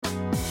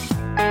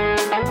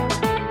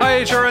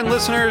HRN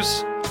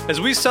listeners.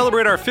 As we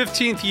celebrate our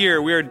 15th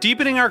year, we are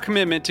deepening our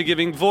commitment to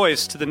giving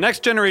voice to the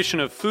next generation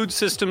of food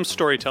systems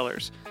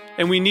storytellers,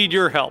 and we need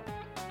your help.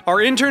 Our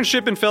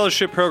internship and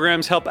fellowship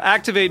programs help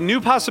activate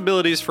new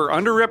possibilities for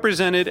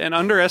underrepresented and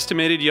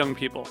underestimated young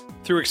people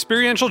through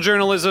experiential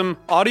journalism,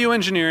 audio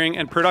engineering,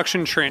 and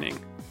production training.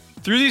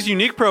 Through these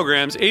unique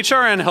programs,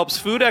 HRN helps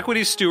food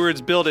equity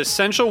stewards build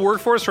essential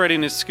workforce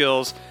readiness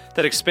skills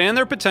that expand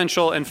their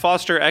potential and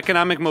foster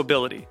economic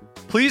mobility.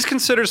 Please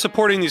consider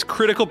supporting these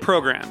critical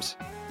programs.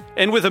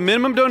 And with a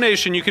minimum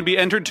donation, you can be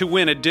entered to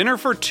win a dinner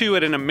for two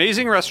at an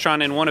amazing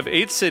restaurant in one of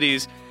 8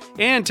 cities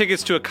and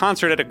tickets to a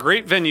concert at a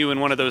great venue in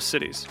one of those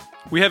cities.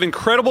 We have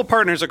incredible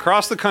partners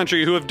across the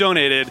country who have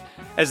donated,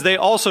 as they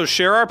also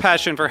share our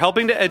passion for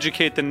helping to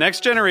educate the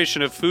next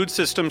generation of food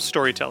systems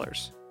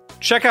storytellers.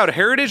 Check out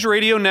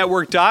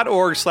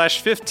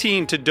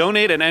heritageradionetwork.org/15 to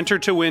donate and enter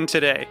to win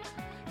today.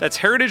 That's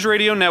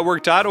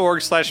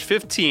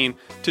heritageradionetwork.org/15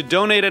 to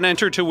donate and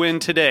enter to win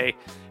today.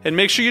 And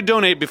make sure you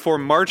donate before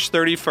March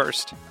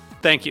 31st.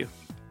 Thank you.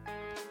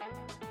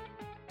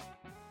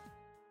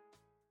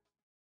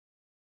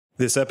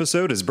 This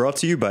episode is brought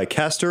to you by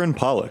Castor &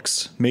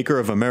 Pollux, maker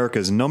of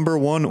America's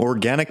 #1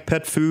 organic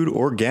pet food,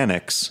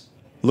 Organics.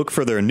 Look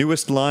for their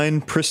newest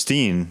line,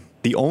 Pristine,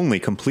 the only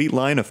complete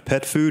line of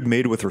pet food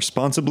made with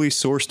responsibly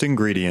sourced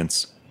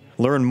ingredients.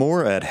 Learn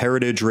more at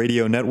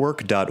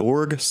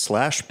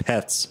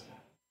heritageradionetwork.org/pets.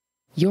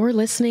 You're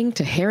listening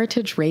to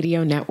Heritage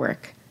Radio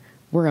Network.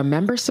 We're a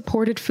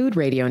member-supported food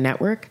radio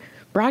network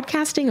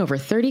broadcasting over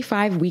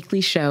 35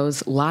 weekly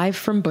shows live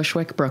from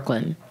Bushwick,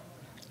 Brooklyn.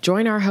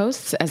 Join our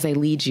hosts as they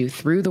lead you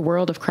through the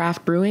world of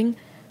craft brewing,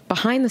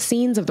 behind the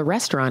scenes of the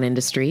restaurant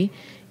industry,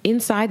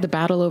 inside the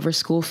battle over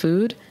school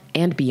food,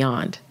 and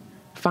beyond.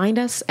 Find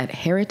us at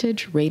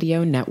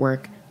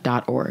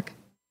heritageradionetwork.org.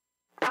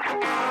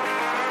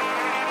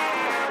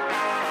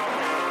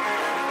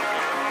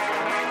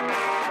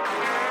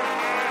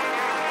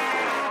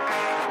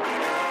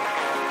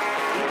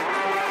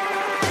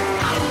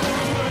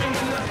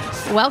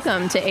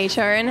 Welcome to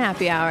HRN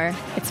Happy Hour.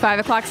 It's 5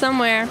 o'clock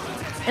somewhere,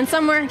 and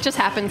somewhere just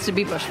happens to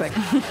be Bushwick.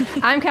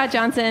 I'm Kat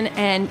Johnson,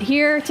 and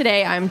here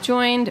today I'm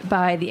joined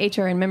by the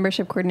HRN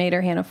Membership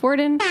Coordinator, Hannah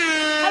Forden.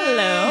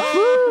 Hello.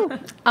 Woo!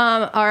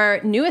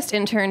 Our newest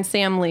intern,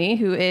 Sam Lee,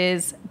 who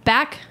is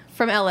back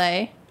from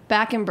LA,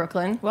 back in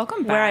Brooklyn.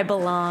 Welcome back. Where I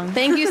belong.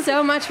 Thank you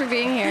so much for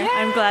being here. Yeah.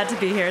 I'm glad to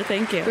be here.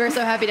 Thank you. We're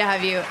so happy to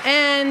have you.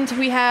 And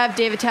we have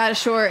David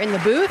Tadashore in the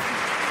booth.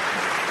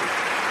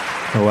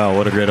 Oh, wow.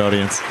 What a great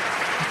audience.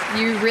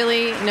 You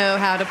really know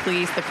how to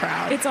please the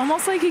crowd. It's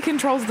almost like he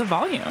controls the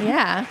volume.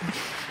 Yeah.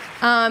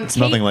 It's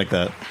nothing like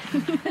that.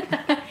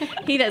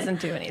 He doesn't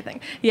do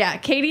anything. Yeah,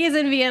 Katie is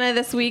in Vienna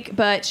this week,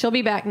 but she'll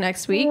be back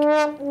next week.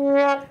 That's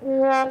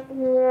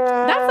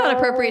not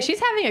appropriate.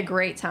 She's having a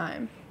great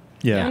time.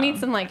 Yeah. We need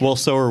some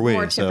so are we,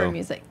 more chipper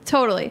music.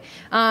 Totally.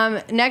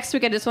 Next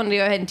week, I just wanted to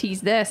go ahead and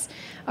tease this.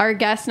 Our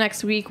guests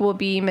next week will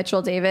be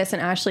Mitchell Davis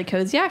and Ashley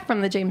Koziak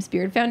from the James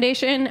Beard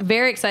Foundation.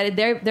 Very excited.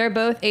 They're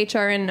both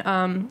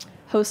HRN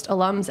host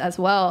alums as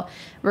well.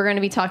 We're going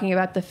to be talking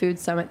about the food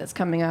summit that's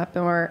coming up,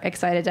 and we're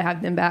excited to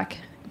have them back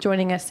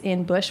joining us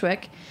in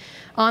Bushwick.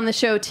 On the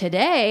show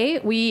today,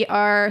 we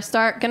are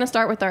going to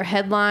start with our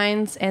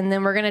headlines, and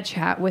then we're going to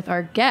chat with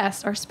our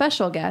guest, our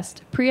special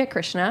guest, Priya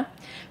Krishna.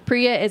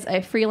 Priya is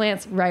a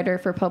freelance writer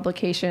for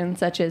publications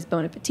such as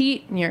Bon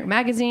Appetit, New York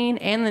Magazine,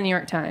 and the New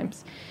York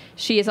Times.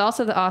 She is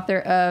also the author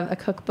of a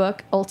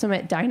cookbook,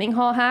 Ultimate Dining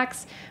Hall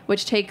Hacks,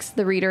 which takes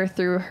the reader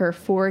through her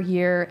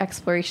 4-year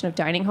exploration of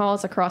dining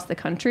halls across the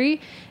country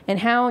and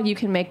how you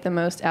can make the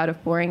most out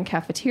of boring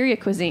cafeteria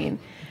cuisine.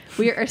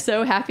 We are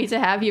so happy to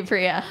have you,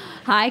 Priya.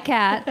 Hi,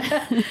 Kat.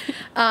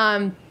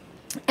 And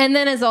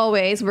then, as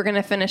always, we're going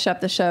to finish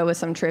up the show with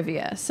some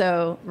trivia.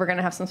 So we're going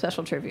to have some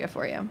special trivia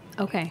for you.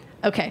 Okay.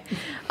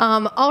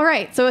 All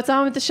right. So it's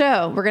on with the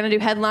show. We're going to do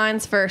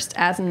headlines first,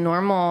 as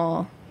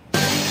normal.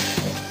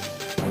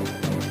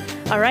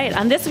 All right.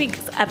 On this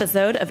week's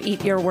episode of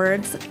Eat Your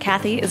Words,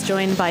 Kathy is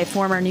joined by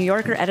former New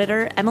Yorker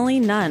editor Emily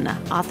Nunn,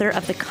 author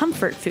of The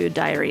Comfort Food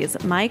Diaries,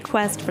 My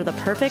Quest for the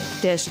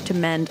Perfect Dish to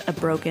Mend a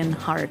Broken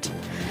Heart.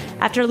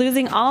 After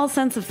losing all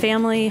sense of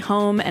family,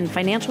 home, and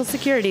financial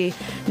security,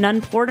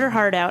 Nunn poured her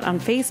heart out on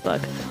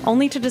Facebook,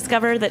 only to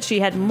discover that she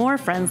had more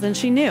friends than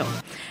she knew.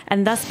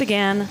 And thus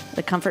began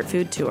the Comfort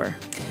Food Tour.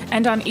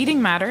 And on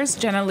Eating Matters,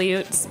 Jenna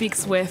Liut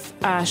speaks with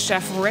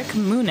Chef Rick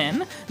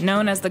Moonen,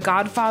 known as the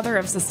godfather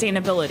of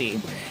sustainability.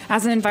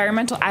 As an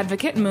environmental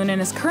advocate, Moonen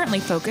is currently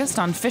focused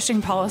on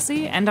fishing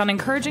policy and on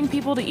encouraging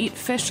people to eat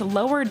fish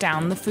lower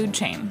down the food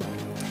chain.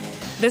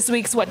 This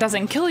week's What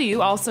Doesn't Kill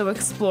You also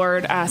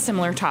explored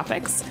similar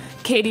topics.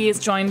 Katie is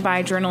joined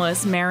by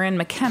journalist Marin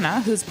McKenna,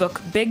 whose book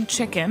Big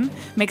Chicken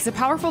makes a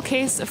powerful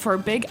case for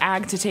big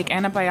ag to take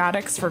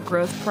antibiotics for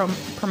growth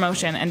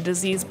promotion and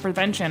disease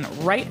prevention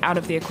right out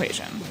of the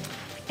equation.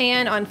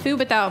 And on Food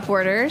Without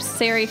Borders,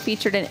 Sari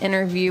featured an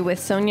interview with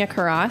Sonia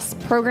Karras,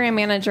 program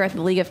manager at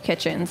the League of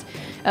Kitchens,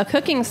 a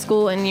cooking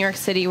school in New York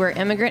City where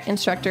immigrant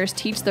instructors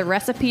teach the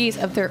recipes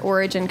of their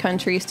origin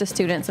countries to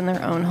students in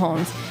their own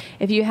homes.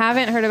 If you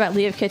haven't heard about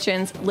League of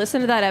Kitchens,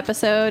 listen to that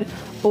episode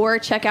or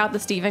check out the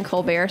Stephen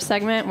Colbert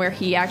segment where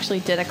he actually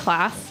did a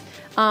class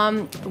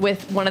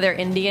with one of their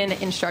Indian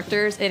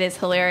instructors. It is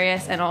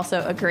hilarious and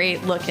also a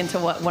great look into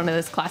what one of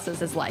those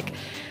classes is like.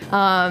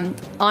 On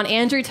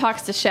Andrew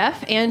Talks to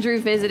Chef, Andrew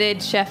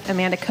visited Chef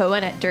Amanda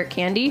Cohen at Dirt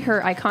Candy,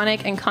 her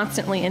iconic and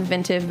constantly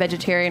inventive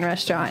vegetarian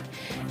restaurant.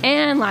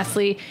 And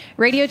lastly,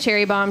 Radio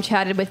Cherry Bomb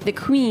chatted with the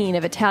queen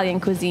of Italian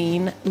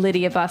cuisine,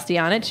 Lydia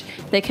Bastianich.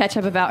 They catch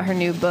up about her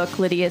new book,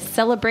 Lydia's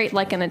Celebrate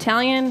Like an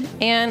Italian,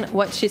 and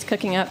what she's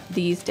cooking up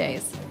these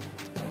days.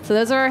 So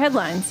those are our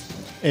headlines.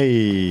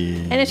 Hey.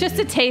 And it's just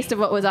a taste of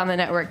what was on the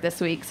network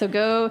this week. So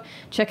go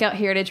check out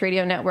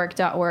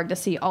heritageradionetwork.org to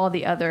see all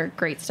the other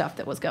great stuff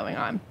that was going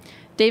on.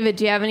 David,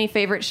 do you have any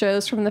favorite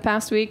shows from the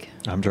past week?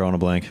 I'm drawing a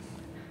blank.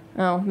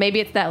 Oh, maybe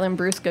it's that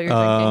Lambrusco you're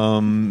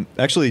drinking.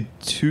 Actually,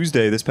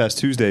 this past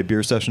Tuesday,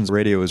 Beer Sessions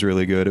Radio was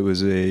really good. It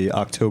was a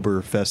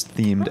Oktoberfest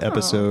themed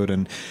episode,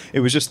 and it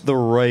was just the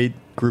right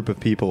group of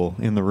people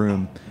in the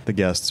room. The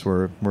guests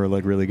were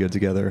like really good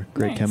together.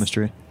 Great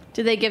chemistry.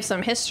 Did they give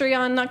some history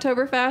on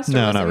Oktoberfest? Or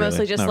No, was not it mostly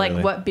really. just Not like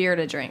really. what beer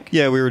to drink?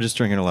 Yeah, we were just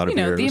drinking a lot of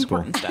beer. The It was cool.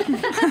 important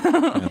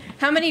stuff.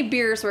 How many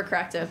beers were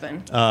cracked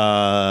open?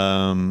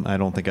 I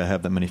don't think I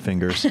have that many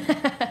fingers.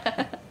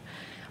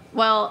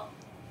 Well,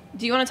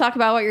 do you want to talk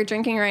about what you're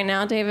drinking right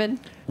now, David?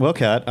 Well,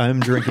 Kat, I'm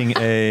drinking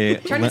a...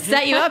 Trying to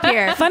set you up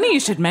here. Funny you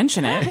should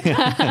mention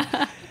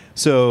it.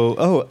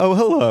 So,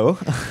 hello.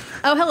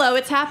 Oh, hello,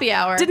 it's happy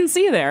hour. Didn't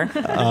see you there.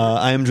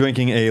 I am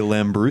drinking a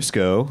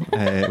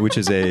Lambrusco, which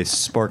is a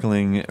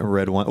sparkling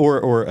red wine,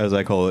 or as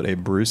I call it, a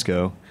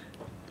Brusco.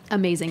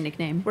 Amazing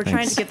nickname. We're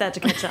trying to get that to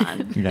catch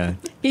on. Yeah.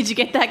 Did you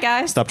get that,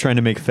 guys? Stop trying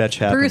to make fetch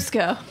happen.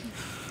 Brusco.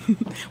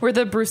 We're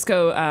the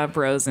Brusco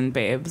bros and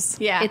babes.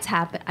 Yeah. It's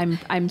happen.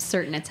 I'm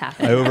certain it's I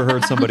happening.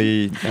 overheard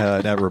somebody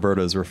at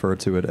Roberta's refer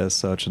to it as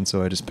such, and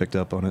so I just picked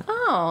up on it.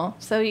 Oh,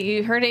 so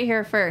you heard it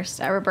here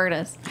first at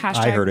Roberta's.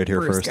 Hashtag heard it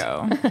here first.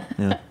 Brusco.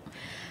 Yeah.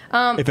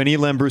 If any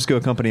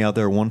Lambrusco company out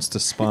there wants to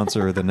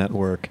sponsor the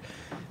network,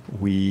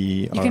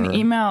 we can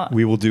email-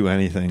 We will do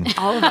anything.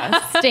 All of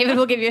us. David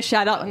will give you a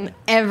shout out on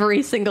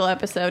every single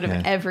episode of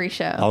Yeah. every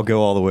show. I'll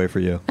go all the way for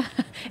you.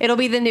 It'll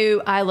be the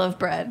new I Love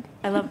Bread.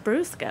 I love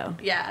Brusco.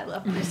 Yeah, I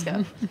love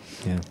Brusco.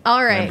 Yeah.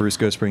 All right.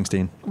 Lambrusco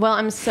Springsteen. Well,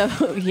 I'm so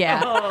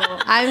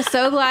I'm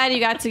so glad you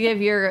got to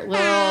give your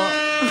little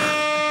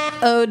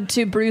ode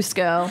to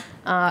Brusco.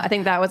 I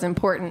think that was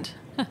important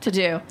to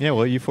do. Yeah,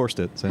 well, you forced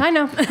it. So. I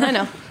know.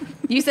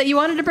 You said you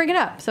wanted to bring it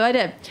up, so I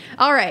did.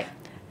 All right.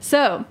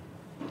 So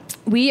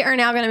we are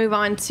now going to move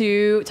on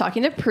to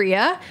talking to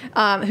Priya,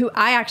 who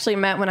I actually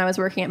met when I was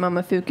working at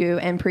Momofuku,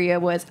 and Priya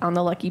was on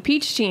the Lucky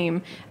Peach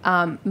team.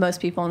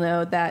 Most people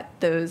know that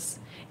those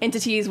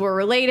entities were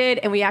related,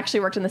 and we actually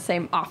worked in the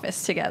same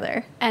office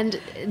together. And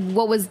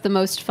what was the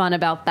most fun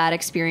about that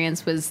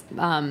experience was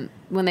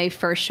when they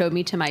first showed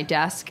me to my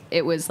desk,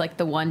 it was like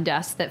the one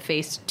desk that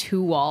faced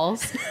two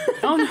walls.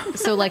 Oh, no.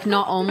 So like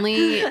not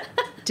only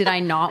did I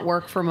not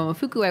work for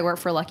Momofuku, I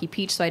worked for Lucky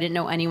Peach, so I didn't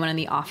know anyone in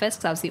the office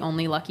because I was the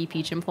only Lucky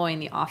Peach employee in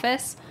the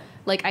office.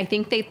 Like I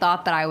think they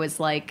thought that I was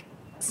like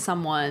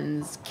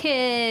someone's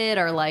kid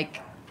or I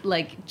like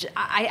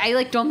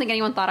don't think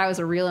anyone thought I was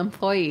a real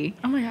employee.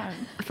 Oh my God.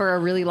 For a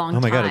really long time.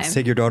 Oh my God, it's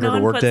take your daughter No to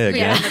one work puts day the-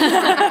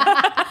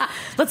 again.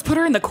 Let's put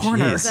her in the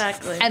corner. Jeez.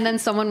 Exactly. And then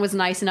someone was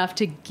nice enough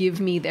to give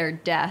me their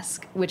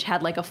desk, which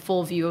had like a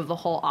full view of the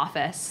whole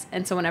office.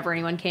 And so whenever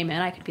anyone came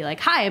in, I could be like,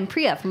 "Hi, I'm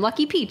Priya from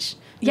Lucky Peach."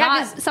 Yeah,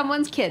 Not 'cause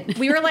someone's kid.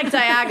 We were like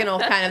diagonal,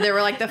 kind of. There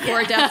were like the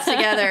four desks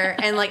together,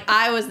 and like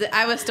I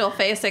was still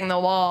facing the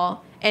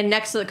wall and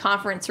next to the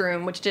conference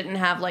room, which didn't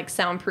have like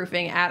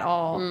soundproofing at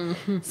all.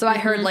 Mm-hmm. So I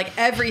heard like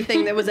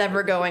everything that was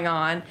ever going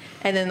on.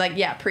 And then like,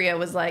 yeah, Priya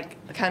was like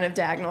kind of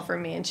diagonal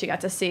from me, and she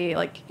got to see,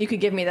 like, you could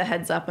give me the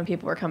heads up when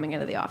people were coming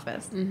into the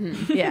office.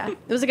 Mm-hmm. Yeah, it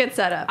was a good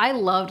setup. I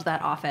loved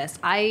that office.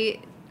 I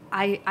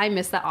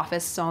miss that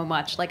office so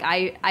much. Like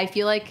I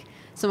feel like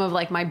some of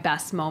like my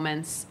best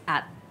moments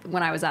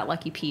when I was at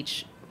Lucky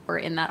Peach were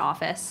in that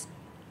office.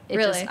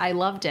 Really? I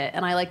loved it.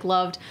 And I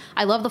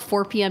love the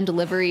 4 p.m.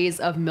 deliveries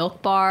of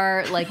Milk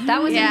Bar. Like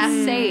that was Yeah.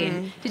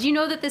 insane. Did you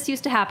know that this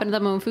used to happen to the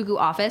Momofuku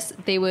office?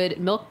 They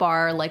would Milk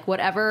Bar, like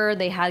whatever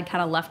they had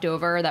kind of left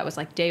over that was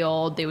like day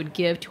old, they would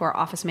give to our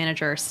office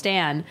manager,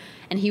 Stan,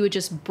 and he would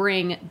just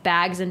bring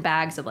bags and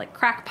bags of like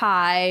crack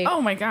pie. Oh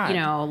my God. You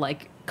know,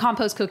 like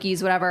compost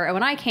cookies, whatever. And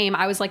when I came,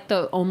 I was like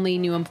the only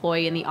new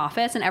employee in the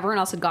office, and everyone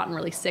else had gotten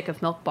really sick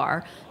of Milk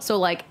Bar. So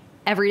like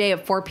every day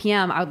at 4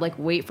 p.m., I would like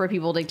wait for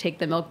people to take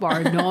the Milk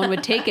Bar. No one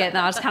would take it. And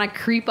I would just kind of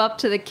creep up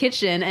to the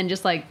kitchen and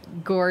just like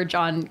gorge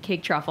on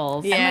cake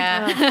truffles.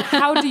 yeah.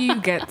 How do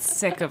you get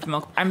sick of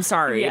milk? I'm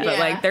sorry, but Yeah.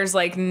 like there's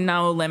like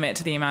no limit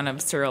to the amount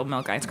of cereal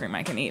milk ice cream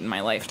I can eat in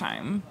my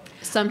lifetime.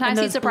 Sometimes And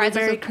he'd those surprise us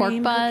blueberry with pork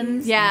cream buns.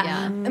 cookies.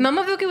 Yeah.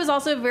 Momofuku was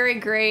also very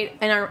great,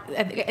 and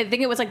I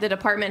think it was like the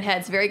department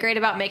heads very great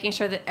about making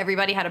sure that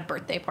everybody had a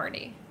birthday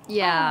party.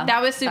 Yeah.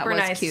 That was super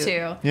nice cute.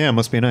 too. Yeah, it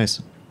must be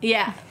nice.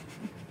 Yeah.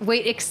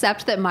 Wait,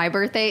 except that my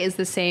birthday is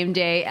the same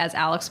day as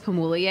Alex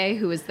Pomoulier,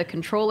 who was the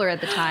controller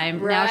at the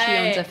time. Now she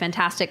owns a Right.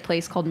 fantastic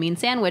place called Mean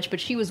Sandwich, but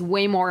she was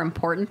way more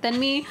important than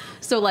me.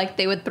 So like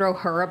they would throw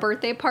her a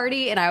birthday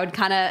party, and I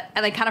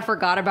kind of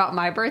forgot about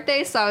my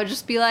birthday. So I would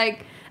just be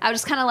like, I would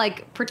just kind of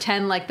like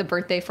pretend like the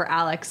birthday for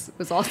Alex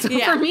was also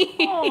Yeah. for me.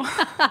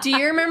 Do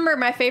you remember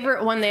my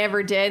favorite one they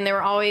ever did? And they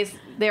were always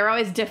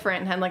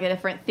different and had like a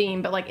different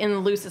theme, but like in the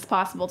loosest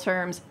possible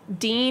terms.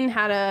 Dean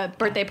had a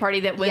birthday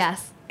party that was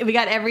Yes. we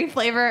got every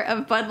flavor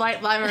of Bud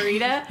Light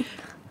Limerita.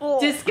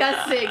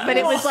 Disgusting, but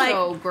it was like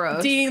So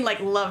gross. Dean like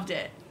loved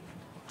it.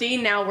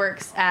 Dean now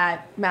works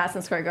at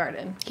Madison Square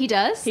Garden. He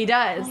does? He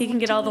does. He can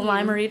get all the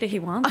limerita he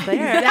wants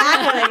there.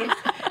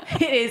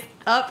 Exactly. It is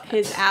up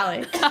his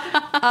alley.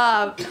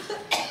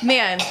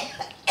 Man.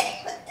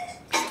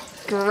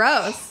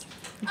 Gross.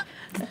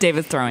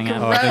 David's throwing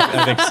up. Oh,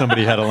 I think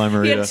somebody had a He had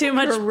limerita. too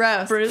much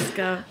Gross.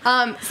 Brusco.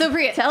 So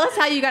Priya, tell us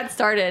how you got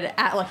started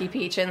at Lucky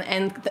Peach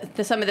and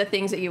some of the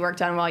things that you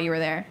worked on while you were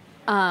there.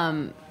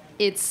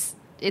 It's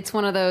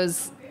one of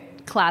those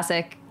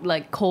classic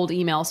like cold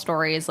email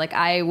stories. Like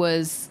I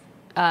was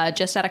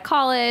just out of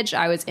college.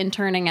 I was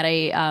interning at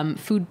a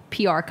food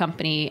PR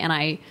company, and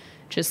I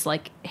just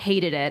like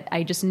hated it.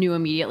 I just knew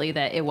immediately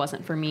that it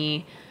wasn't for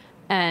me.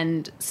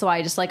 And so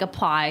I just like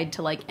applied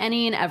to like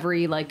any and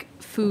every like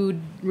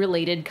food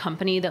related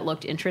company that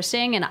looked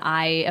interesting. And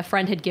a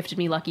friend had gifted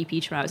me Lucky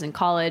Peach when I was in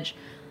college.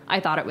 I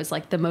thought it was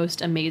like the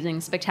most amazing,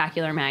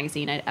 spectacular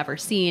magazine I'd ever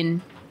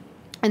seen.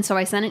 And so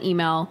I sent an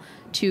email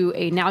to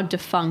a now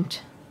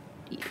defunct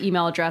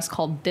email address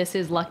called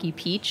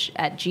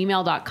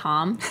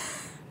thisisluckypeach@gmail.com.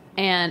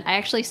 And I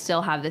actually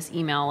still have this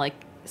email like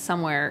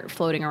somewhere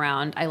floating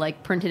around. I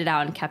like printed it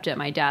out and kept it at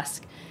my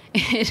desk.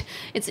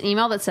 It's an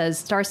email that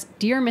says,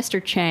 "Dear Mr.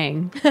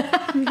 Chang,"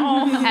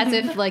 as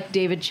if like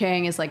David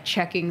Chang is like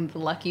checking the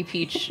Lucky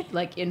Peach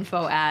like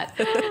info at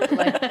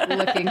like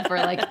looking for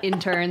like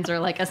interns or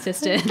like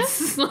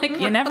assistants. Like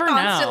You never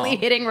constantly know.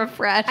 hitting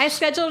refresh. I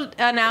scheduled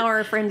an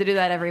hour for him to do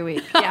that every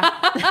week.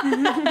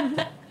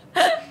 Yeah.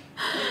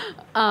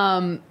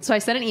 So I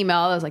sent an email.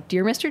 I was like,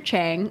 "Dear Mr.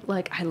 Chang,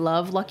 like I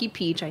love Lucky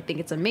Peach. I think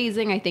it's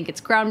amazing. I think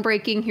it's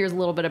groundbreaking. Here's a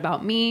little bit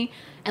about me."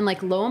 And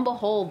like lo and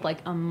behold, like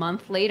a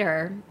month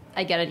later,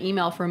 I get an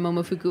email from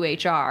Momofuku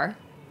HR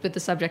with the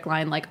subject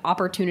line like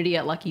 "opportunity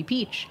at Lucky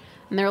Peach."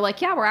 And they're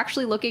like, "Yeah, we're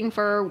actually looking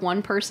for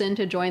one person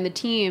to join the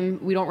team.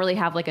 We don't really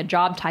have like a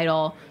job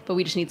title, but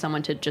we just need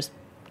someone to just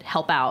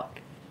help out."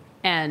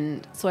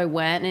 And so I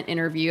went and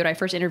interviewed. I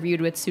first interviewed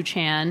with Sue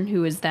Chan,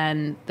 who is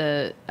then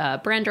the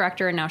brand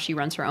director, and now she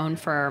runs her own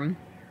firm.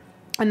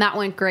 And that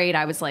went great.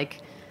 I was like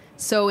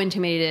so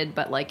intimidated,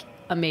 but like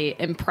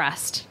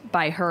impressed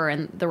by her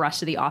and the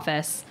rest of the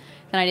office.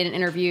 Then I did an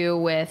interview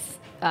with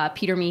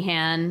Peter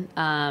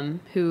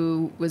Meehan,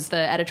 who was the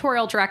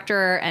editorial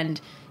director, and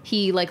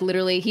he like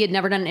literally he had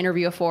never done an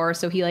interview before,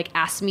 so he like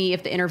asked me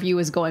if the interview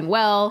was going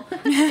well,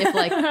 if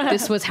like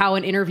this was how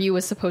an interview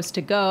was supposed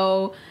to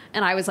go.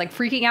 And I was like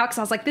freaking out because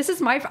I was like,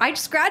 I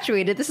just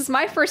graduated. This is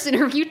my first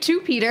interview too,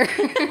 Peter.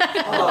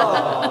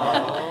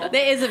 That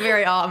is a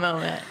very awe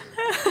moment.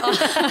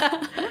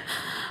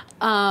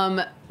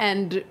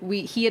 And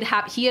he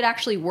had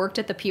actually worked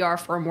at the PR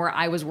firm where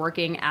I was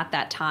working at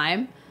that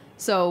time.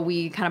 So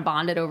we kind of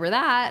bonded over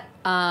that.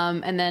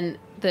 And then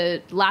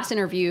the last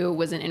interview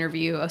was a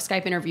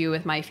Skype interview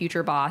with my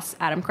future boss,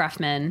 Adam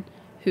Krefman,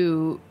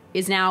 who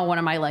is now one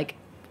of my like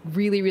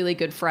really, really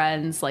good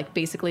friends, like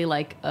basically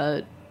like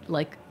a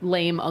like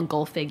lame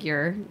uncle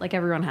figure. Like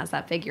everyone has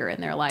that figure in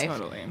their life.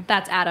 Totally.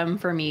 That's Adam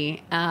for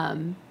me.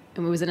 And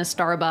we was in a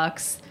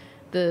Starbucks.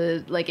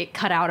 It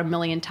cut out a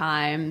million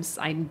times.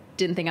 I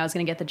didn't think I was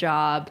going to get the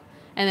job.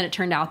 And then it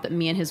turned out that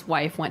me and his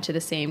wife went to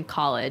the same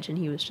college, and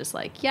he was just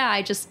like, "Yeah,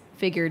 I just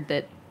figured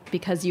that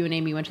because you and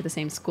Amy went to the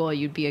same school,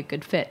 you'd be a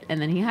good fit."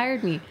 And then he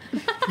hired me.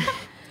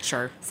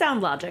 Sure.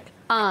 Sound logic.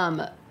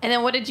 And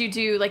then what did you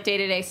do, like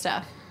day-to-day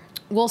stuff?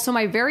 Well, so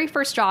my very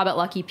first job at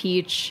Lucky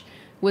Peach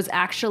was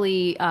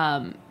actually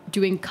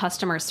doing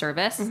customer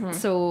service. Mm-hmm.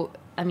 So,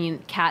 I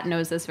mean, Kat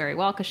knows this very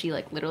well because she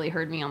like literally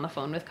heard me on the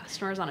phone with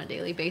customers on a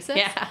daily basis.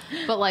 Yeah.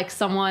 But like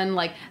someone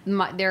like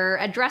their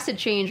address had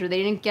changed, or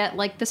they didn't get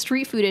like the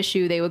street food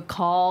issue, they would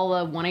call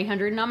a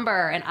 1-800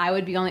 number, and I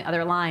would be on the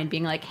other line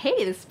being like,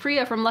 "Hey, this is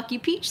Priya from Lucky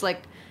Peach.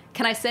 Like,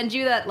 can I send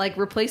you that like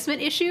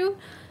replacement issue?"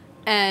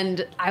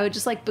 And I would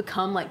just like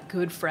become like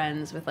good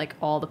friends with like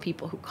all the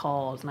people who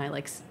called, and I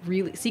like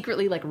really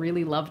secretly like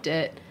really loved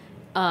it.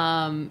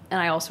 And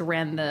I also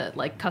ran the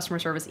like customer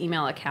service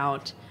email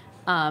account.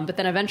 But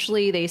then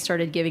eventually they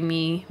started giving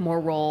me more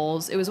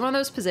roles. It was one of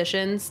those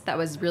positions that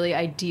was really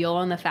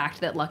ideal in the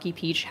fact that Lucky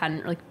Peach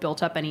hadn't like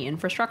built up any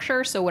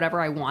infrastructure. So whatever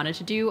I wanted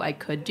to do, I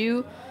could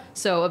do.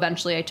 So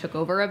eventually I took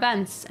over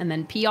events and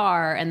then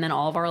PR and then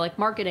all of our like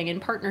marketing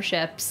and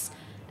partnerships.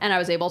 And I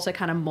was able to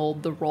kind of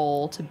mold the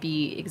role to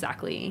be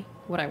exactly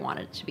what I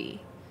wanted it to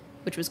be.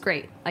 which was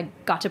great. I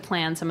got to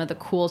plan some of the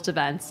coolest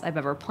events I've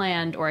ever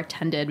planned or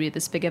attended. We had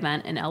this big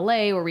event in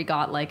LA where we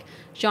got like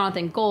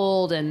Jonathan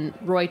Gold and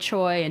Roy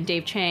Choi and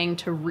Dave Chang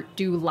to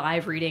do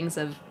live readings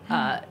of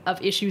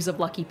issues of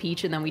Lucky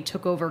Peach, and then we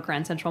took over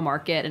Grand Central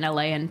Market in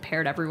LA and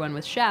paired everyone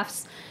with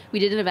chefs. We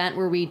did an event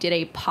where we did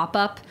a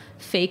pop-up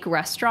fake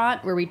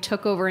restaurant where we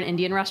took over an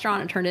Indian restaurant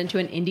and turned it into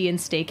an Indian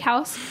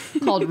steakhouse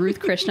called Ruth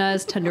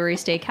Krishna's Tandoori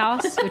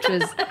Steakhouse, which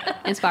was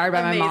inspired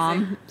by my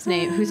mom's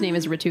name, whose name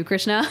is Ritu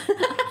Krishna.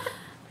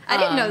 I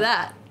didn't know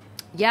that.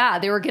 Yeah,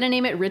 they were going to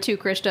name it Ritu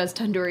Krishna's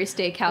Tandoori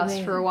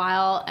Steakhouse for a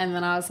while, and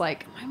then I was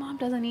like, my mom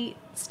doesn't eat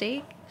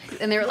steak?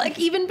 And they were like,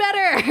 even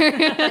better.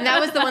 And that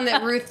was the one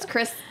that Ruth's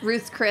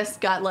Chris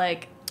got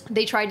like...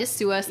 They tried to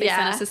sue us. They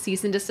sent us a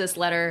cease and desist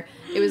letter.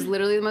 It was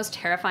literally the most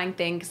terrifying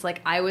thing because,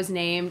 like, I was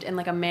named and,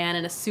 like, a man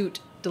in a suit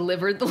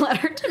delivered the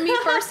letter to me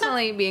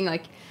personally, being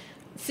like,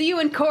 see you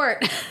in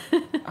court.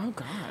 Oh,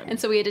 God. And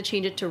so we had to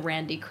change it to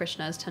Randy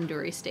Krishna's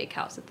Tandoori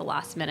Steakhouse at the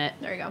last minute.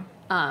 There you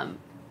go.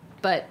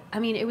 But, I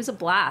mean, it was a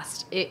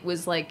blast. It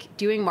was, like,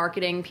 doing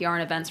marketing, PR,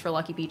 and events for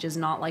Lucky Peach is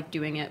not like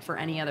doing it for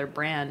any other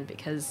brand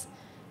because,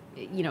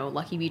 you know,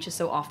 Lucky Peach is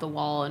so off the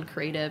wall and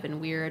creative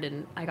and weird,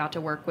 and I got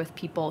to work with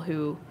people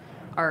who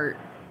are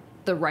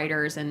the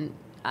writers and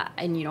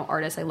you know,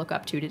 artists I look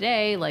up to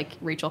today, like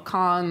Rachel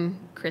Kong,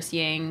 Chris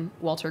Yang,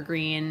 Walter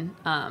Green,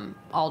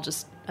 all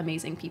just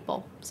amazing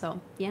people.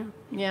 So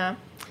yeah.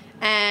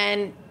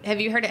 And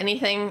have you heard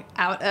anything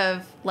out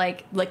of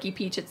like Lucky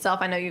Peach itself?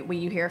 I know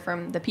you hear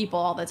from the people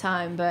all the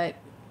time, but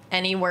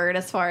any word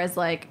as far as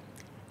like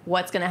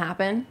what's going to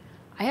happen?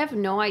 I have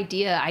no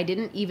idea. I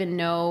didn't even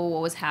know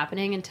what was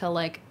happening until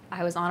like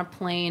I was on a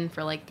plane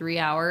for like 3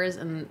 hours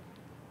and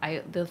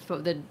I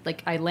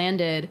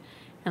landed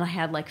and I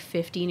had like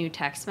 50 new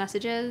text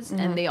messages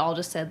and they all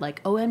just said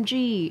like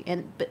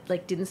OMG but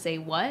like didn't say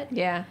what.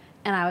 Yeah.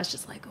 And I was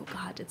just like, oh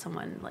God, did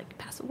someone like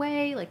pass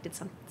away? Like did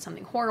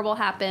something horrible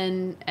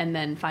happen? And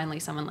then finally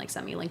someone like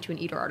sent me a link to an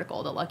Eater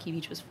article that Lucky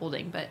Beach was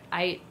folding. But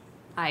I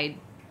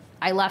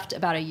left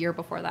about a year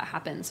before that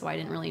happened, so I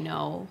didn't really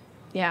know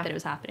that it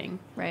was happening.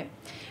 Right.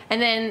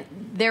 And then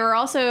there were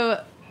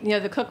also, you know,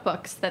 the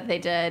cookbooks that they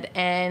did,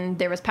 and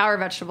there was Power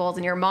Vegetables,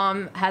 and your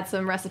mom had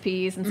some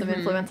recipes and some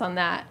influence on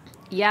that.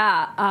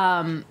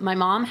 Yeah. My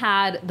mom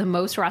had the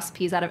most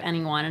recipes out of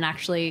anyone, and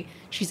actually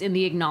she's in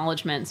the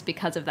acknowledgments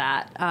because of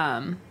that.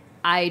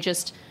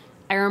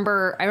 I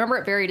remember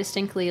it very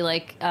distinctly.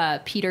 Like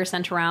Peter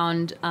sent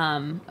around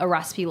a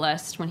recipe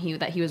list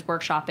that he was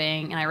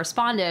workshopping, and I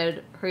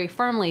responded very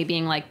firmly,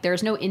 being like,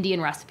 "There's no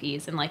Indian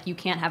recipes, and like you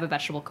can't have a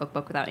vegetable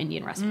cookbook without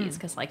Indian recipes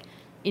because like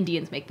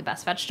Indians make the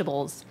best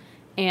vegetables."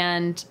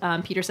 And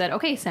Peter said,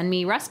 "Okay, send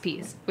me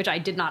recipes," which I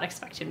did not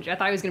expect him to. I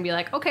thought he was going to be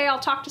like, "Okay, I'll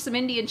talk to some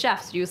Indian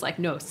chefs." He was like,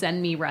 "No,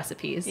 send me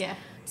recipes." Yeah.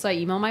 So I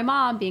emailed my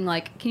mom being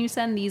like, "Can you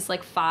send these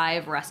like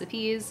 5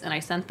 recipes?" And I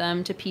sent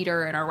them to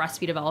Peter and our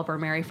recipe developer,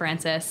 Mary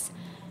Francis.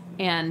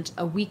 And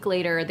a week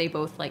later, they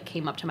both like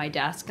came up to my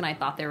desk, and I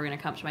thought they were going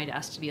to come to my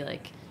desk to be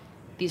like,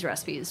 "These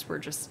recipes were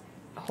just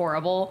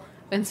horrible."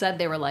 Instead,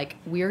 they were like,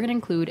 "We're going to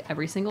include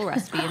every single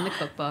recipe in the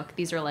cookbook.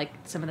 These are like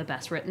some of the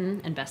best written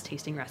and best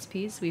tasting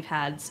recipes we've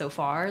had so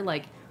far.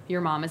 Like,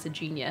 your mom is a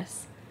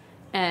genius."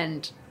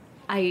 And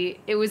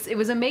it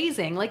was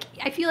amazing. Like,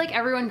 I feel like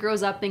everyone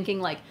grows up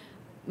thinking like,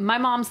 my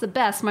mom's the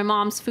best. My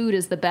mom's food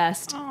is the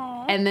best.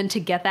 Aww. And then to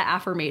get that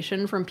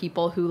affirmation from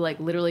people who like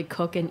literally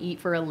cook and eat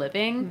for a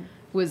living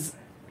was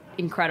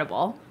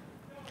incredible.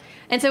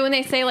 And so when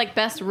they say like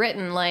best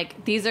written,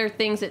 like these are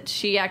things that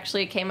she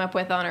actually came up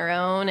with on her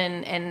own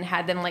and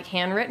had them like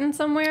handwritten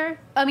somewhere.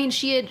 I mean,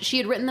 she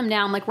had written them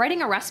down. Like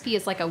writing a recipe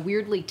is like a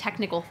weirdly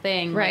technical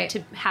thing, right?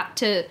 Like, to have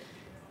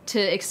to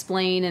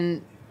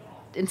explain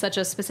in such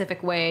a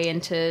specific way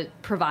and to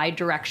provide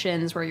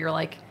directions where you're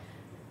like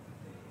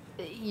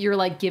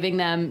giving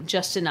them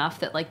just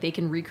enough that like they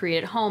can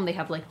recreate at home. They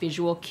have like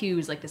visual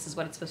cues, like this is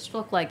what it's supposed to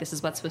look like, this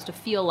is what it's supposed to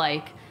feel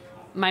like.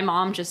 My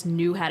mom just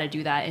knew how to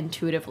do that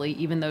intuitively,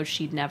 even though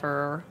she'd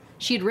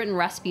written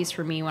recipes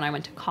for me when I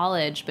went to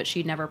college, but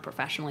she'd never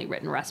professionally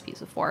written recipes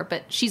before.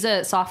 But she's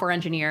a software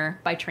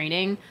engineer by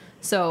training.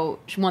 So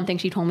one thing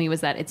she told me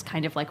was that it's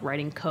kind of like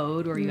writing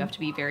code where you have to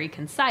be very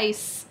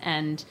concise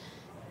and,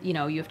 you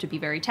know, you have to be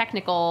very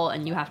technical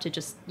and you have to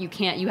just, you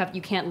can't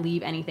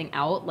leave anything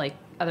out. Like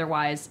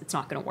otherwise it's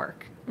not going to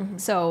work. Mm-hmm.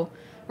 So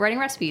writing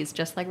recipes,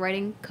 just like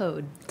writing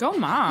code. Go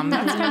mom.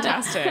 That's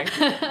fantastic.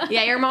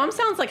 Yeah, your mom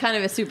sounds like kind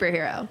of a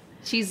superhero.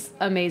 She's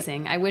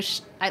amazing.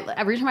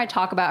 Every time I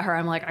talk about her,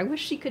 I'm like, I wish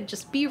she could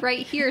just be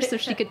right here so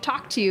she could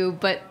talk to you.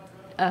 But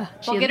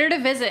we'll get her to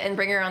visit and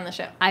bring her on the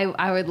show.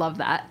 I would love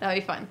that. That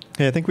would be fun.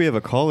 Hey, I think we have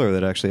a caller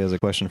that actually has a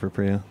question for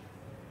Priya.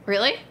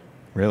 Really?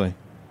 Really?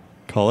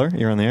 Caller,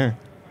 you're on the air.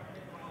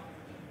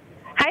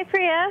 Hi,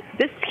 Priya.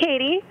 This is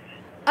Katie.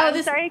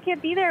 I'm sorry I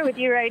can't be there with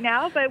you right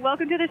now, but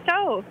welcome to the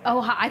show. Oh,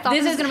 I thought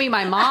this was going to be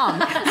my mom.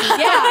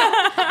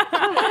 Yeah.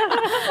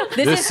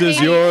 This is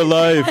your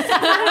life.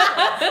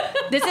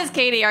 This is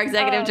Katie, our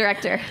executive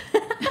director.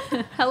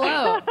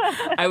 Hello.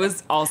 I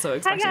was also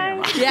expecting your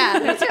mom. Yeah,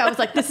 me too. I was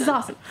like, this is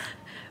awesome.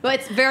 Well,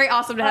 it's very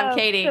awesome to have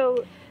Katie.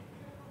 So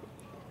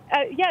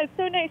Yeah, it's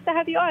so nice to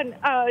have you on.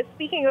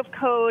 Speaking of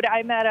code,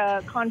 I'm at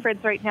a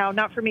conference right now,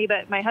 not for me,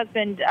 but my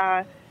husband.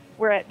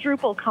 We're at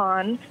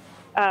DrupalCon,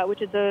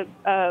 which is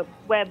a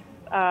web...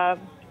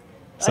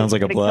 Sounds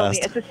like a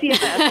blast. It's a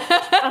CMS.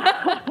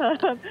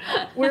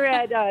 We're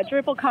at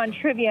DrupalCon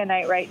Trivia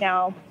Night right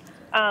now.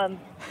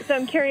 So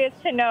I'm curious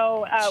to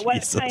know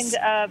what kind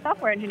of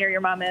software engineer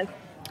your mom is.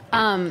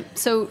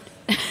 So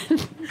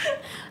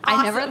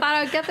I never thought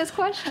I would get this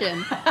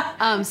question.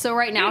 So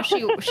right now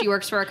she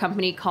works for a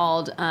company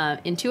called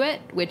Intuit,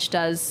 which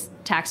does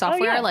tax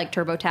software like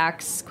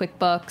TurboTax,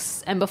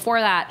 QuickBooks, and before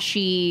that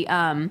she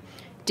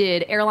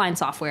did airline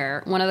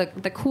software. One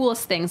of the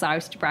coolest things that I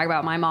used to brag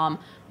about my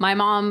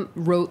mom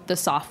wrote the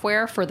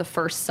software for the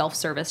first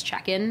self-service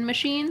check-in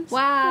machines.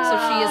 Wow. So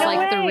she is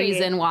the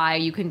reason why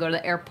you can go to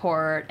the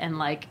airport and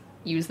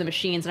use the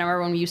machines. And I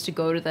remember when we used to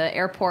go to the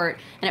airport,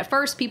 and at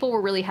first people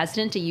were really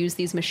hesitant to use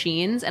these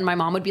machines, and my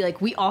mom would be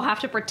like, we all have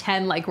to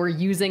pretend like we're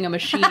using a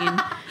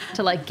machine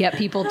to get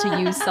people to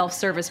use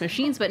self-service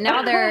machines. But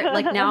now they're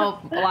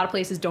now a lot of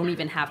places don't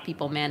even have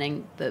people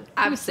manning the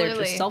booths. They're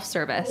just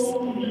self-service.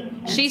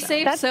 She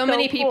saved so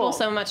many people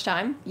so much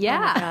time.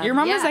 Yeah. Your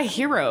mom is a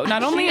hero,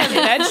 not only a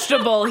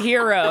vegetable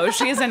hero,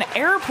 she is an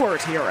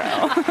airport hero.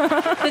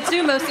 The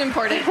two most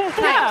important.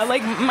 Yeah,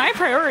 my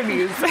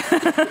priorities.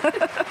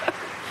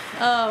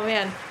 Oh,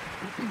 man.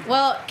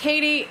 Well,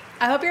 Katie,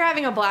 I hope you're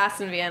having a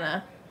blast in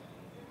Vienna.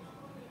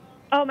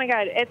 Oh, my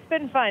God. It's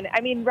been fun.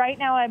 I mean, right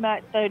now I'm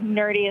at the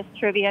nerdiest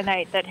trivia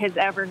night that has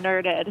ever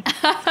nerded.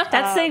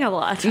 That's saying a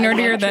lot.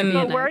 Nerdier than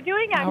But we're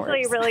doing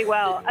actually ours. really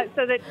well.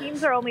 So the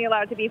teams are only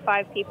allowed to be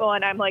 5 people,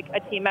 and I'm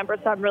a team member,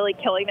 so I'm really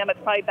killing them. It's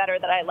probably better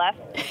that I left.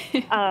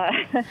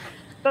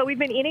 But we've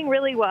been eating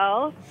really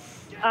well.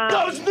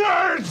 Those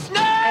nerds!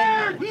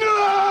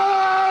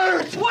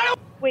 Nerds!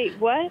 Wait,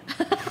 what?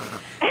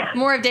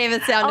 More of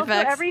David's sound Also,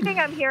 effects. everything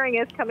I'm hearing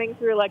is coming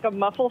through a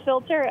muffle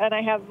filter, and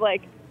I have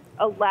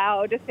a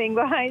loud thing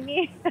behind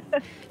me.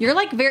 You're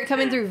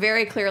coming through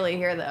very clearly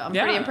here, though. I'm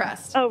pretty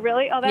impressed. Oh,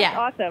 really? Oh, that's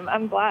awesome.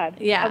 I'm glad.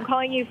 Yeah. I'm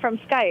calling you from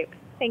Skype.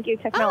 Thank you,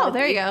 technology. Oh,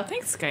 there you go.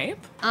 Thanks, Skype.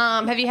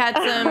 Have you had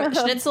some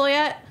schnitzel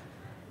yet?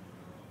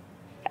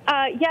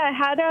 Yeah, I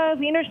had a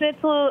Wiener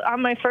Schnitzel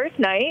on my first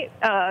night,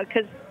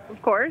 because,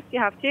 of course, you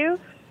have to.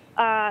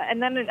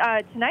 And then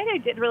tonight I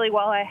did really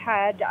well. I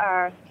had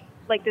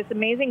this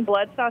amazing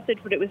blood sausage,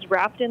 but it was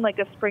wrapped in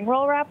a spring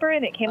roll wrapper,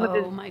 and it came with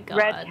this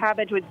red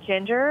cabbage with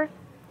ginger.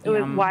 It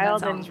was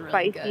wild and really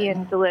spicy good.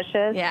 and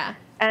delicious. Yeah.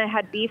 And I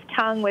had beef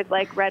tongue with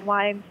red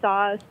wine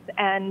sauce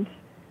and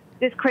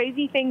this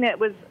crazy thing that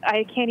was,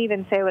 I can't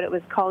even say what it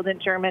was called in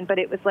German, but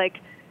it was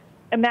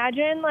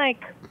imagine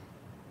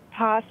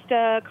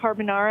pasta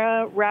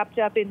carbonara wrapped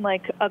up in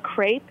a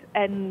crepe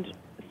and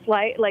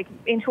slice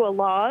into a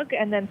log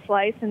and then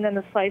slice, and then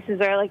the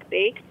slices are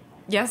baked.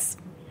 Yes.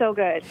 So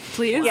good.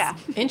 Please. Yeah.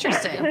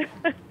 Interesting.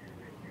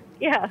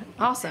 Yeah.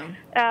 Awesome.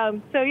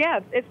 So yeah,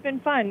 it's been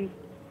fun,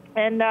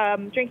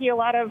 and drinking a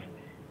lot of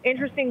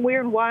interesting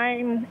weird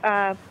wine.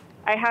 I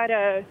had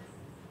a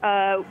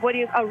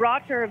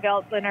Rotter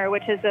Veltliner,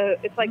 which is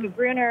it's like a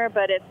Gruner,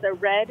 but it's a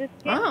red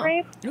skin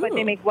grape, but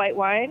they make white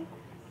wine.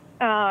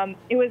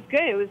 It was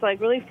good. It was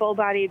really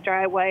full-bodied,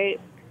 dry white.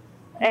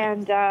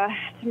 And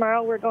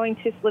tomorrow we're going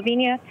to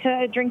Slovenia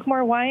to drink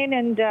more wine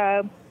and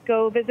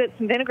go visit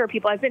some vinegar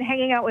people. I've been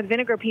hanging out with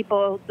vinegar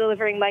people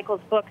delivering Michael's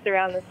books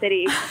around the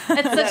city.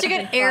 It's such a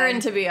good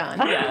errand to be on.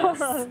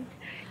 Yes.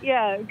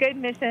 Yeah, good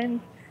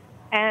mission.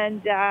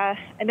 And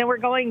then we're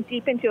going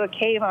deep into a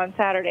cave on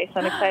Saturday, so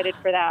I'm excited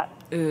for that.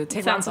 Ooh,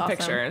 take Sounds lots of awesome.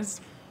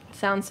 pictures.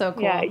 Sounds so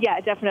cool. Yeah,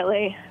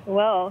 definitely.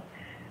 Well,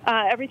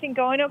 everything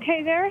going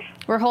okay there?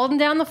 We're holding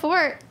down the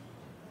fort.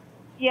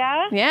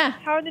 Yeah? Yeah.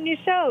 How are the new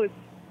shows?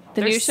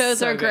 The They're new shows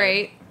so are good.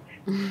 great.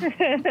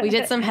 We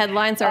did some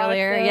headlines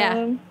earlier. Yeah.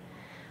 Awesome.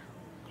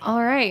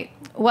 All right.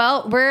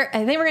 Well,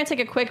 I think we're going to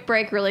take a quick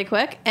break really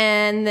quick,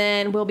 and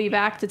then we'll be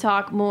back to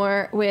talk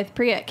more with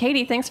Priya.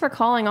 Katie, thanks for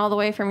calling all the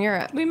way from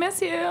Europe. We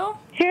miss you.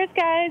 Cheers,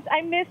 guys.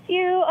 I miss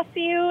you. I'll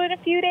see you in a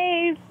few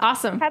days.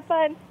 Awesome. Have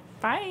fun.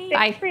 Bye.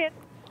 Bye. Thanks, Priya.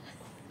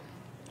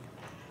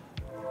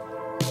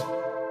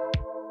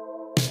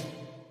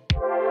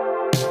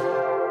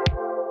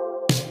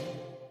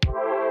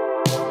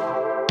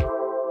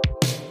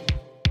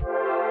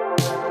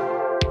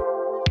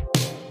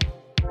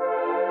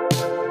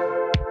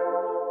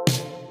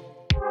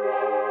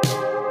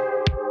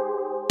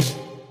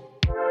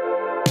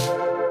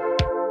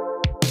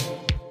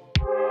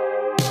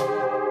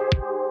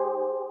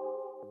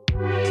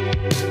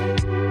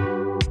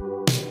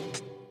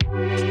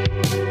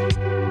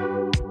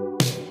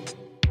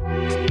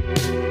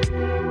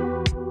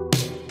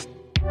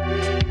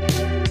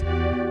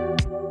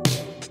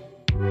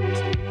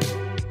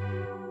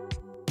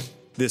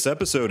 This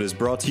episode is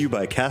brought to you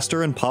by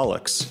Castor and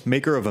Pollux,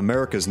 maker of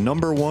America's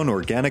 #1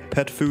 organic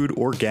pet food,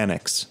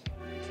 Organics.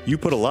 You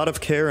put a lot of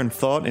care and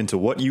thought into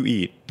what you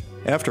eat.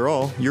 After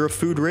all, you're a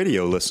food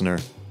radio listener.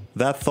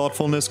 That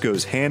thoughtfulness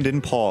goes hand in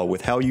paw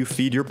with how you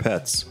feed your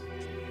pets.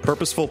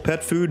 Purposeful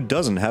pet food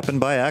doesn't happen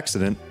by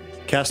accident.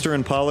 Castor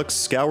and Pollux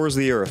scours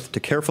the earth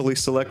to carefully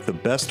select the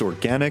best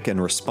organic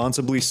and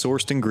responsibly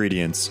sourced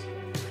ingredients.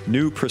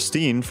 New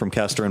Pristine from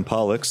Castor and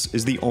Pollux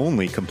is the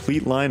only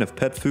complete line of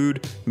pet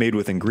food made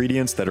with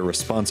ingredients that are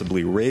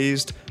responsibly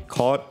raised,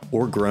 caught,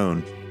 or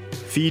grown.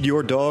 Feed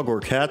your dog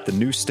or cat the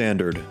new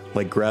standard,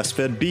 like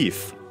grass-fed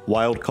beef,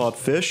 wild-caught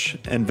fish,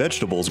 and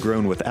vegetables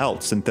grown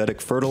without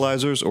synthetic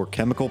fertilizers or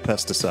chemical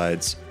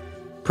pesticides.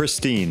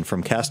 Pristine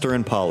from Castor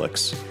and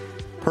Pollux.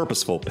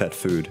 Purposeful pet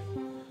food.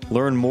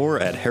 Learn more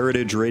at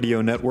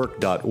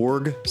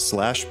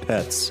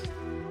heritageradionetwork.org/pets.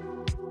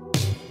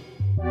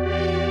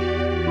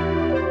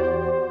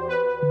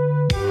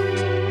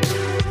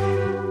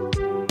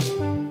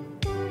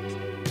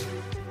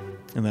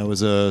 And that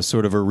was a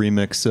sort of a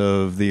remix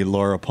of the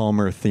Laura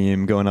Palmer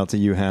theme, going out to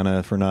you,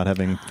 Hannah, for not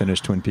having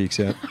finished Twin Peaks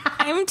yet.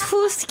 I'm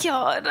too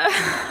scared.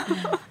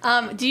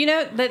 Do you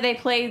know that they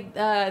played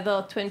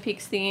the Twin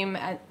Peaks theme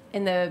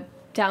in the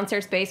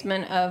downstairs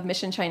basement of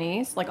Mission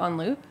Chinese, like on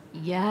loop?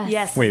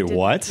 Yes. Wait,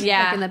 what?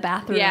 Yeah. Like in the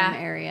bathroom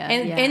area.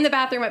 And in the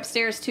bathroom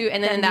upstairs, too,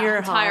 and then in that mirror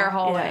entire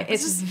hall. hallway. Yeah.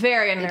 It's just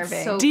very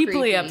unnerving. so Deeply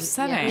creepy.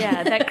 upsetting.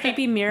 Yeah, that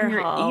creepy mirror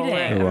hall. eating.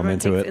 where Oh, I'm everyone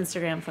into takes it.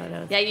 Instagram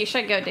photos. Yeah, you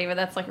should go, David.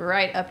 That's like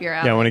right up your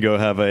alley. Yeah, I want to go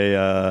have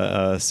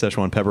a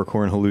Szechuan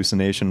peppercorn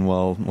hallucination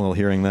while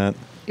hearing that.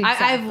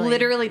 I've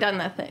literally done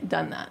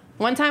that.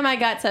 One time I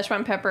got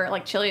Szechuan pepper,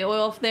 like chili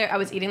oil there. I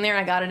was eating there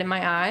and I got it in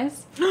my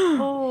eyes.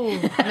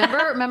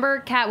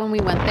 Remember, Kat, when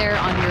we went there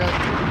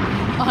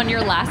on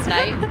your last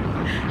night?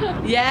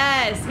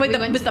 Yes. Wait, We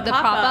went with to the the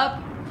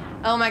pop-up?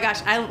 Oh my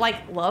gosh. I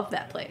love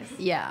that place.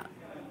 Yeah.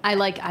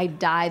 I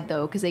died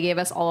though because they gave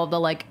us all of the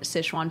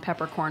Sichuan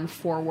peppercorn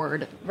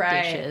forward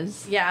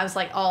dishes. Yeah, I was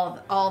like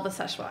all the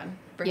Szechuan.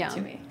 Bring it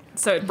to me.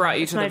 So it brought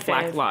you to my the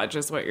Black fave. Lodge,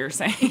 is what you're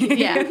saying.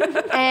 Yeah.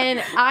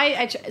 And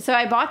so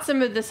I bought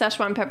some of the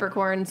Szechuan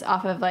peppercorns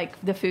off of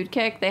the Food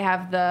Kick. They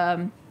have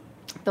the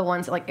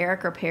ones that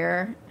Eric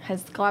Repair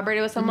has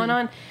collaborated with someone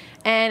on.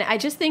 And I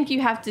just think you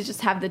have to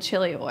just have the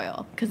chili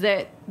oil because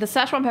the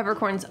Szechuan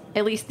peppercorns,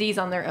 at least these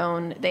on their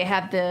own, they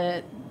have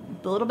the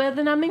little bit of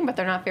the numbing, but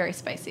they're not very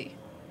spicy.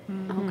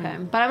 Okay.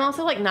 But I'm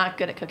also not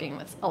good at cooking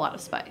with a lot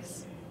of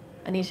spice.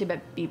 I need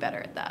to be better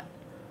at that.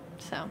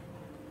 So,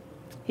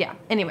 yeah.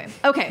 Anyway,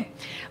 okay.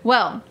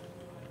 Well,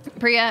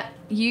 Priya,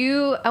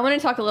 I want to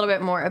talk a little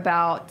bit more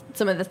about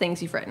some of the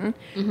things you've written.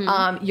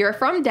 You're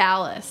from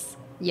Dallas.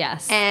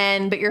 Yes.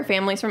 But your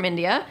family's from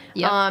India.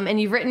 Yep.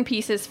 And you've written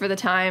pieces for the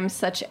Times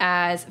such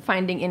as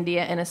Finding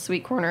India in a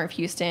Sweet Corner of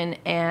Houston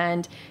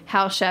and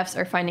How Chefs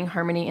Are Finding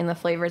Harmony in the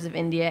Flavors of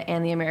India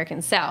and the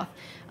American South.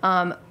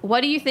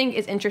 What do you think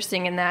is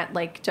interesting in that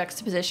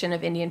juxtaposition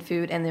of Indian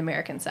food and the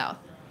American South?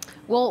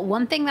 Well,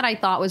 one thing that I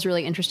thought was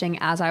really interesting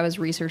as I was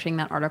researching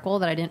that article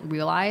that I didn't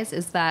realize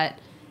is that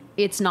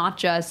it's not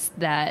just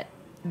that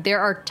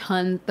there are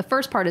the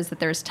first part is that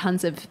there's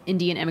tons of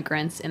Indian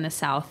immigrants in the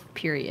South,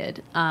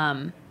 period.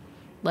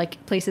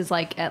 Places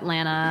like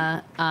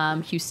Atlanta,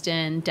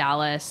 Houston,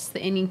 Dallas, the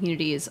Indian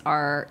communities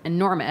are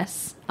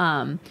enormous.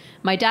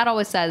 My dad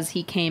always says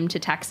he came to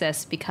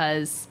Texas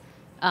because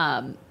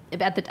at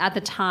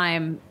the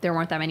time there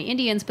weren't that many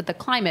Indians, but the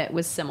climate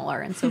was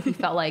similar. And so he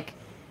felt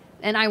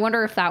and I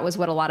wonder if that was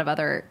what a lot of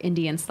other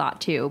Indians thought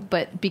too.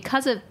 But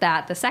because of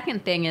that, the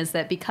second thing is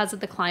that because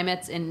of the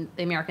climates in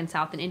the American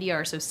South and India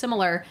are so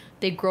similar,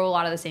 they grow a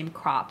lot of the same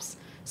crops.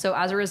 So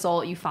as a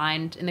result, you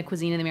find in the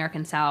cuisine in the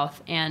American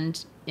South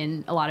and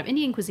in a lot of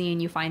Indian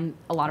cuisine, you find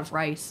a lot of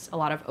rice, a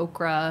lot of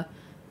okra,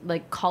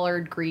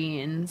 collard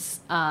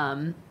greens,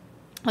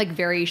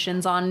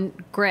 variations on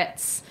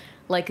grits.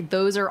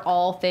 Those are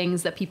all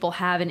things that people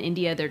have in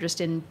India. They're just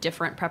in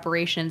different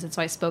preparations. And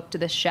so I spoke to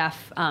this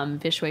chef,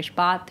 Vishwesh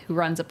Bhatt, who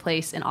runs a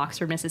place in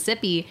Oxford,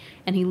 Mississippi.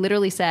 And he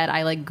literally said,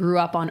 I grew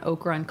up on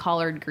okra and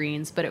collard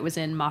greens, but it was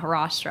in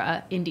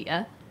Maharashtra,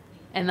 India.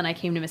 And then I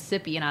came to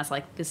Mississippi and I was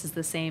like, this is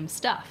the same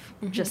stuff.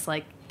 Just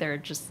they're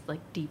just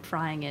deep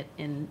frying it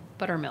in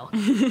buttermilk.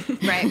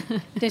 Right.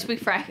 Just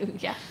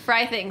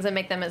fry things and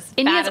make them as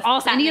Indians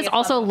fattening as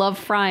also possible. love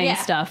frying Yeah.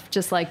 stuff,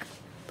 just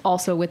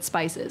also with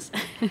spices.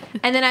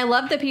 And then I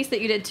love the piece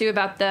that you did too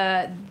about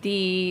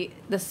the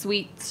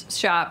sweet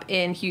shop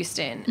in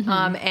Houston.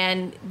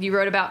 And you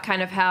wrote about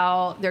kind of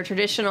how they were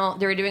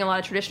doing a lot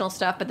of traditional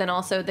stuff, but then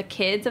also the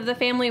kids of the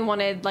family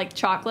wanted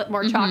chocolate,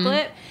 more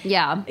chocolate.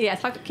 Yeah. Yeah.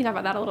 Can you talk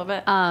about that a little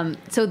bit?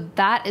 So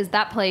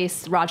that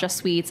place, Raja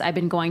Sweets, I've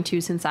been going to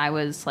since I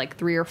was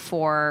 3 or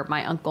 4.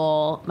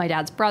 My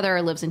dad's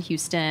brother lives in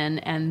Houston,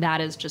 and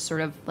that is just sort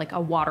of a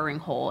watering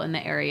hole in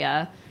the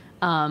area.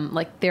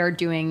 They're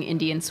doing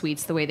Indian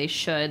sweets the way they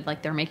should.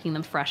 They're making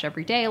them fresh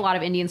every day. A lot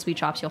of Indian sweet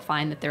shops, you'll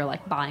find that they're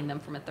buying them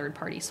from a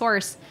third-party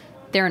source.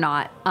 They're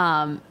not.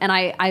 And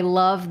I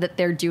love that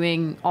they're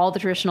doing all the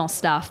traditional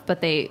stuff, but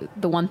the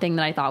one thing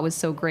that I thought was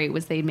so great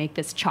was they make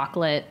this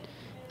chocolate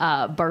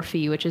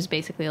barfi, which is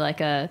basically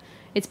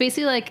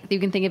you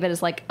can think of it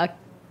as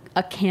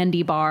a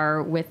candy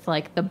bar with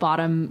the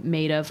bottom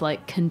made of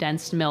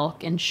condensed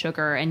milk and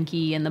sugar and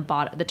ghee, and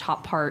the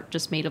top part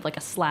just made of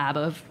a slab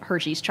of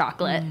Hershey's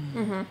chocolate.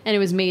 And it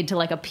was made to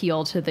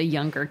appeal to the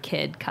younger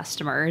kid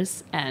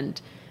customers,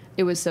 and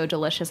it was so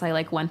delicious. I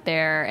like went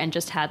there and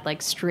just had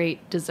like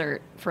straight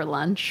dessert for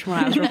lunch when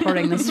I was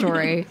reporting the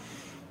story,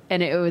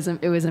 and it was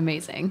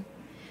amazing.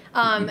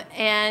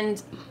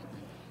 And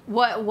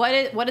what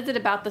is it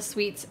about the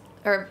sweets,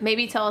 or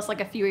maybe tell us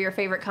like a few of your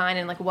favorite kind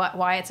and like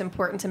why it's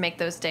important to make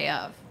those day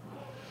of.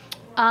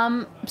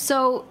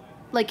 So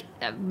like,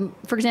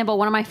 for example,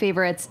 one of my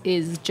favorites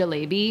is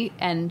jalebi,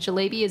 and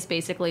jalebi is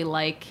basically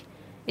like,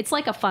 it's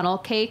like a funnel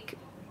cake,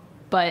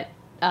 but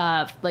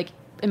like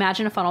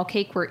imagine a funnel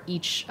cake where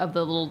each of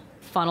the little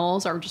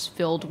funnels are just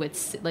filled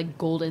with like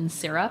golden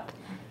syrup.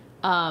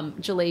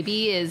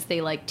 Jalebi is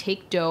they like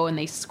take dough and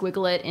they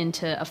squiggle it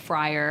into a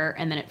fryer,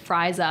 and then it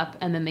fries up,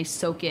 and then they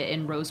soak it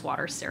in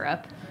rosewater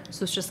syrup.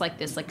 So it's just like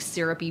this like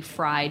syrupy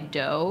fried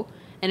dough.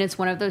 And it's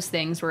one of those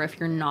things where if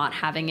you're not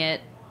having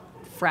it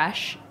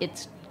fresh,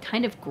 it's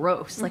kind of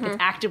gross. Like it's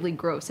actively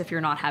gross if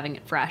you're not having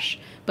it fresh.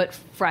 But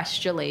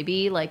fresh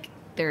jalebi, like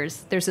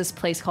there's this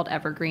place called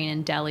Evergreen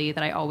in Delhi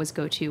that I always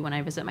go to when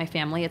I visit my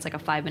family. It's like a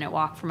 5-minute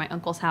walk from my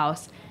uncle's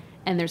house.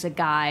 And there's a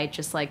guy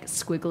just like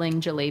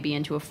squiggling jalebi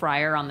into a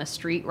fryer on the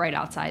street right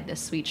outside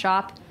this sweet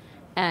shop.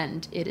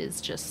 And it is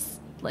just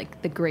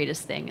like the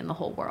greatest thing in the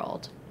whole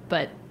world.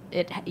 But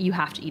you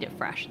have to eat it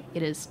fresh.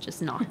 It is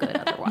just not good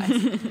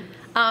otherwise.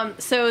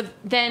 So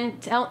then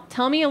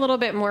tell me a little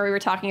bit more. We were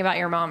talking about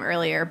your mom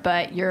earlier,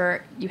 but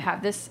you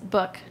have this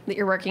book that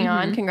you're working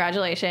on.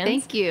 Congratulations.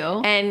 Thank you.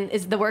 And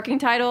is the working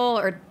title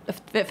or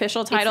the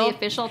official title? It's the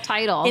official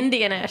title.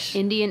 Indianish.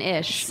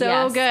 Indianish. So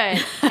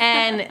yes. good.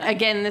 And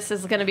again, this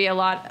is going to be a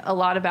lot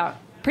about,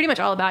 pretty much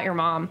all about your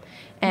mom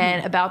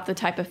and about the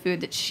type of food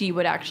that she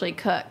would actually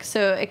cook.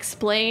 So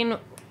explain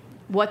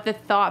what the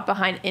thought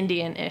behind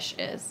Indianish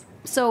is.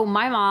 So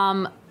my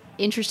mom,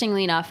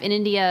 interestingly enough, in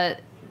India,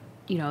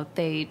 you know,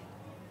 they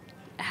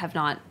have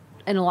not,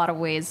 in a lot of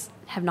ways,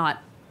 have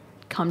not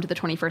come to the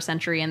 21st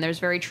century. And there's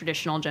very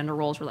traditional gender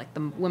roles where like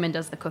the woman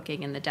does the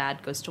cooking and the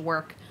dad goes to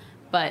work.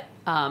 But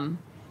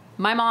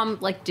my mom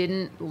like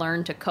didn't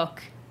learn to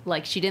cook.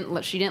 Like she didn't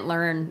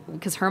learn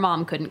because her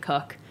mom couldn't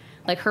cook.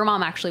 Like her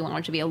mom actually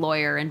wanted to be a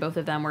lawyer, and both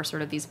of them were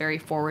sort of these very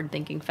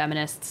forward-thinking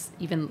feminists,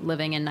 even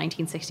living in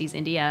 1960s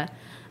India.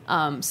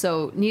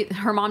 So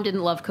her mom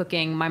didn't love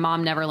cooking. My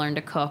mom never learned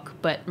to cook,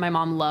 but my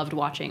mom loved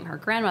watching her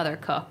grandmother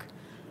cook.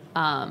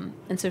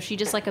 And so she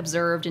just like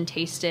observed and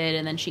tasted,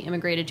 and then she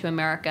immigrated to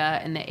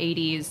America in the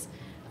 80s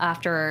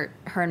after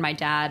her and my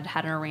dad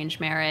had an arranged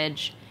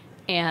marriage,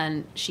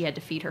 and she had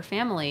to feed her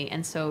family.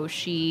 And so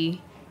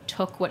she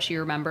took what she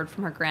remembered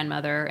from her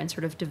grandmother and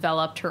sort of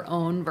developed her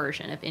own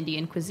version of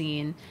Indian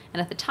cuisine.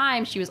 And at the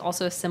time, she was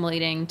also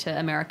assimilating to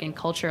American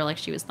culture. Like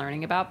she was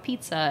learning about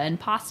pizza and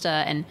pasta,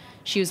 and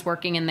she was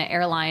working in the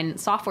airline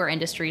software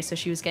industry. So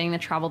she was getting to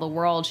travel the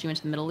world. She went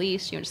to the Middle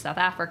East. She went to South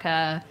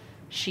Africa.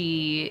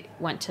 She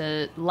went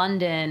to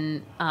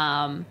London.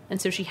 And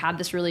so she had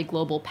this really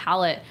global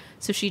palate.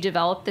 So she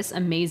developed this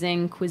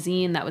amazing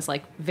cuisine that was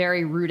like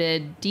very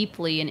rooted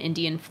deeply in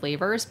Indian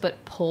flavors,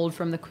 but pulled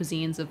from the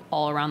cuisines of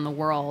all around the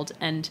world.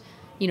 And,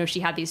 you know, she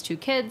had these 2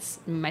 kids,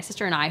 my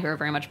sister and I, who are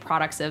very much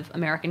products of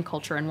American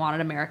culture and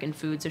wanted American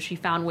food. So she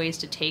found ways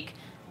to take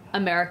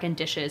American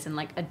dishes and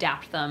like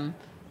adapt them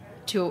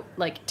to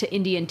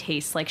Indian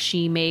tastes. Like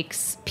she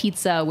makes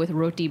pizza with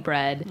roti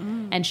bread,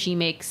 and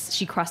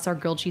she crusts our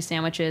grilled cheese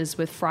sandwiches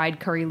with fried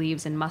curry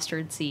leaves and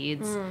mustard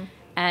seeds.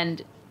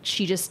 And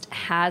she just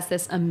has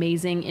this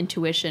amazing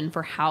intuition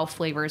for how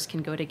flavors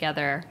can go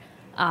together.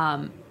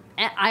 And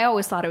I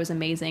always thought it was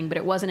amazing, but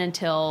it wasn't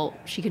until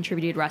she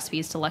contributed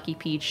recipes to Lucky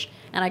Peach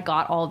and I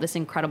got all of this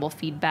incredible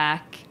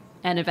feedback,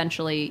 and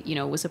eventually, you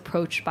know, was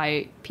approached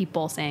by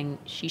people saying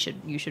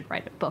you should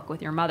write a book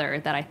with your mother,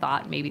 that I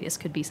thought maybe this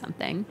could be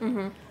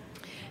something.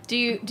 Do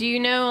you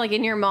know, like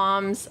in your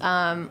mom's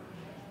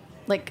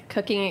like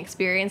cooking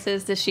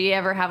experiences, does she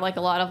ever have like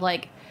a lot of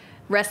like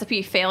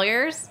recipe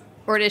failures,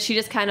 or does she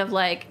just kind of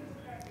like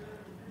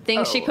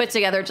things she put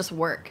together just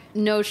work?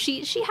 No,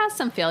 she has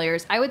some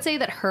failures. I would say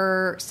that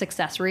her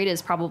success rate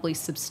is probably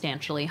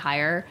substantially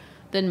higher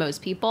than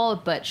most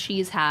people, but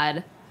she's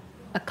had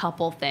a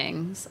couple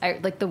things.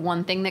 Like the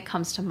one thing that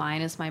comes to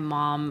mind is my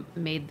mom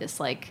made this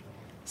like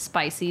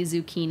spicy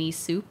zucchini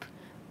soup,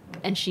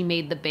 and she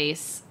made the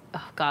base.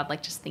 Oh God,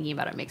 like just thinking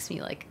about it makes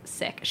me like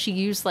sick. She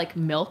used like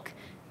milk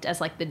as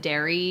like the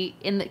dairy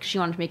she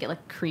wanted to make it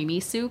like creamy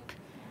soup.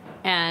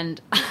 And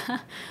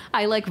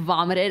I like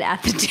vomited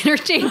at the dinner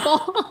table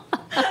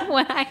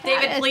when I had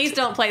David, please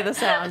don't play the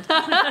sound.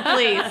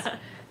 Please.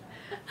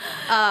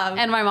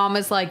 And my mom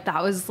was like,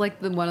 that was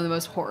like one of the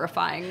most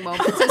horrifying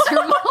moments as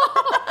your mom.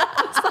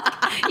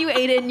 Like, you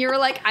ate it and you were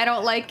like, I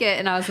don't like it.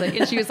 And I was like,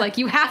 and she was like,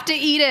 you have to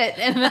eat it.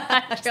 And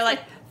then you're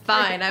like,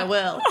 fine, I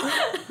will.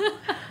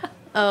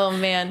 Oh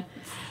man.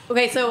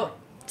 Okay, so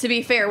to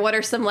be fair, what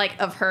are some like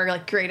of her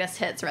like greatest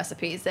hits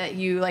recipes that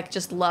you like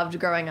just loved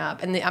growing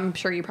up, and I'm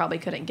sure you probably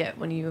couldn't get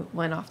when you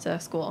went off to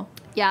school?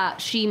 Yeah,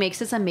 she makes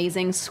this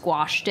amazing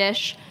squash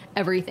dish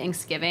every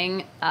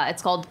Thanksgiving.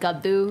 It's called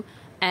gaddu,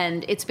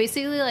 and it's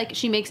basically like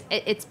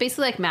it's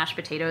basically like mashed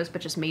potatoes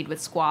but just made with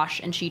squash,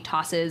 and she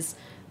tosses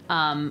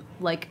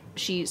Like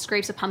she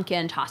scrapes a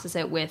pumpkin, tosses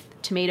it with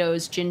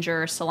tomatoes,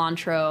 ginger,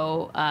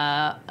 cilantro,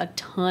 a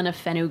ton of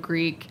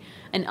fenugreek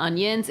and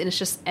onions,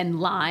 and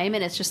lime,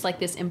 and it's just like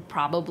this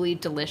improbably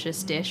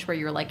delicious dish where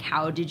you're like,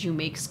 how did you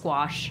make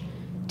squash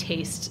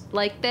taste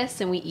like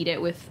this? And we eat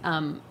it with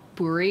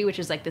buri, which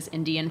is like this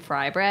Indian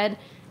fry bread,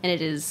 and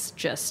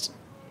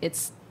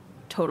it's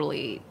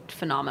totally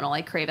phenomenal.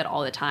 I crave it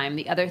all the time.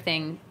 The other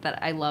thing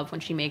that I love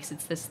when she makes,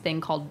 it's this thing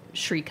called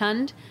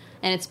Shrikand,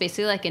 and it's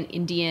basically like an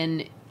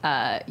Indian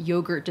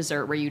yogurt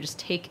dessert where you just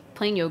take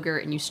plain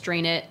yogurt and you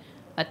strain it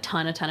a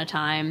ton of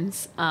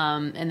times,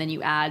 and then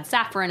you add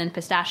saffron and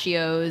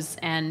pistachios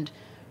and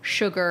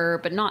sugar,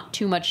 but not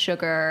too much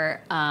sugar,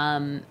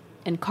 and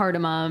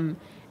cardamom,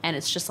 and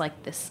it's just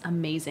like this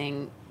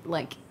amazing,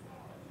 like,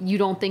 you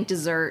don't think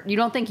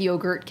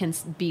yogurt can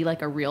be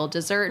like a real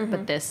dessert,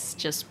 but this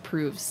just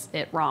proves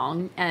it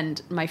wrong.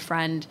 And my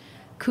friend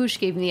Kush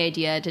gave me the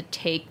idea to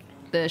take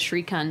the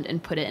Shrikand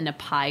and put it in a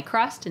pie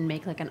crust and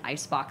make like an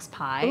icebox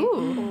pie.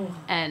 Ooh.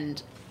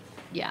 And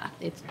yeah,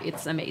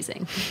 it's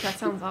amazing. That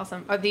sounds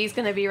awesome. Are these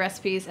going to be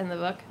recipes in the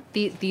book?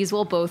 These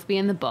will both be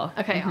in the book.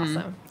 Okay,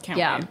 awesome.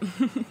 Can't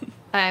wait.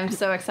 I'm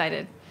so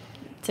excited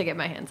to get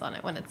my hands on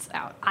it when it's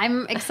out.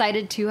 I'm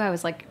excited too. I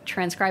was like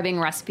transcribing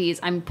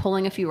recipes. I'm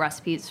pulling a few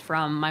recipes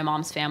from my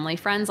mom's family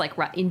friends, like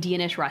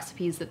Indianish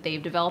recipes that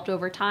they've developed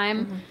over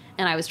time.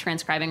 And I was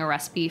transcribing a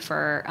recipe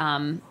for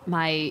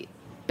my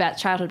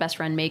childhood best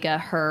friend Mega.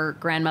 Her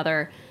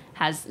grandmother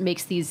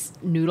makes these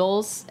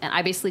noodles, and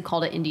I basically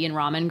called it Indian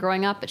ramen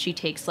growing up, but she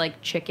takes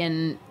like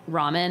chicken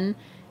ramen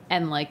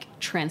and like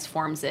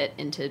transforms it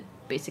into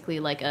basically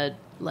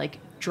like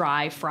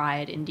dry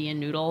fried Indian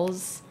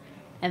noodles,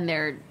 and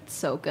they're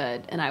so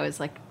good. And I was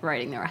like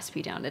writing the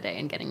recipe down today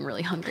and getting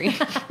really hungry.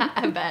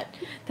 I bet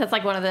that's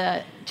like one of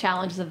the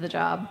challenges of the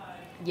job.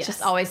 Yes.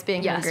 Just always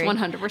being hungry. Yes,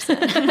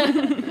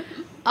 100%.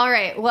 All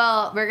right,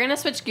 well, we're going to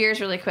switch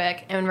gears really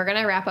quick, and we're going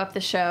to wrap up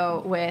the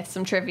show with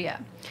some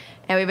trivia.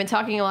 And we've been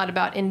talking a lot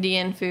about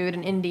Indian food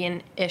and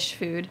Indian-ish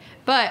food,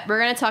 but we're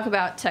going to talk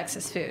about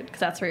Texas food, because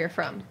that's where you're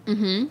from.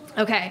 Mm-hmm.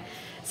 Okay,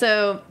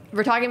 so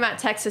we're talking about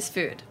Texas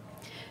food.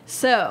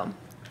 So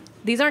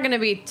these aren't going to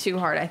be too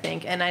hard, I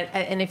think, and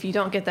if you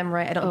don't get them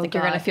right, I don't think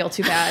you're going to feel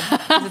too bad.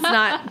 'Cause it's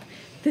not...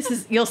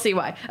 You'll see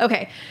why.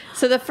 Okay,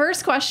 so the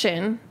first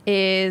question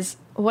is,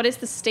 what is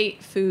the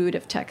state food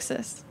of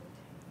Texas?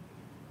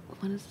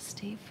 What is the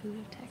state food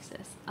of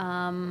Texas? I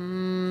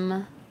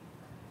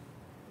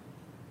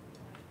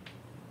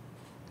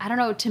don't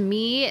know. To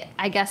me,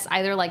 I guess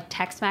either like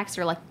Tex-Mex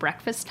or like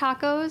breakfast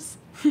tacos.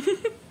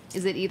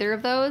 Is it either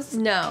of those?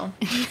 No.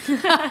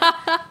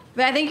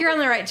 But I think you're on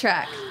the right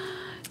track.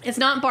 It's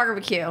not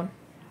barbecue,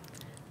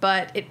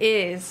 but it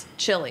is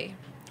chili.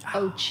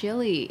 Oh,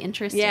 chili.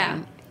 Interesting.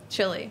 Yeah,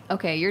 chili.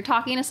 Okay, you're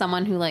talking to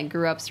someone who like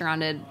grew up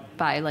surrounded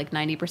by like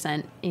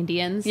 90%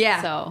 Indians.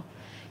 Yeah. So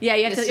yeah,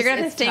 you're gonna have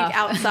to think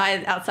tough.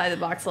 outside the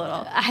box a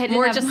little.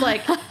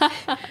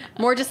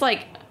 More just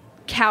like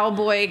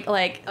cowboy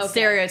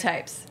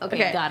stereotypes.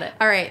 Okay, got it.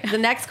 All right. The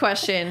next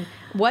question: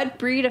 what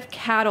breed of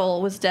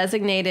cattle was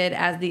designated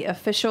as the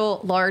official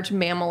large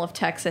mammal of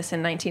Texas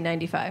in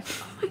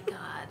 1995? Oh my god.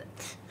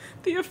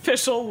 The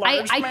official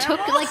large I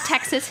took like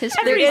Texas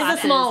history There is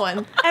classes. a small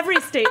one.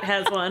 Every state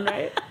has one,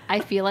 right?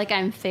 I feel like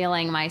I'm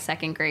failing my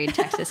second grade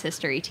Texas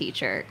history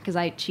teacher because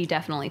she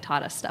definitely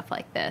taught us stuff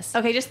like this.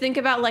 Okay, just think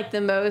about like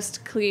the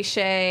most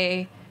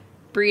cliche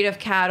breed of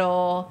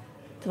cattle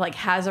that like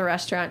has a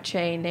restaurant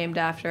chain named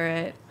after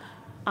it.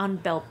 On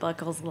belt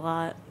buckles a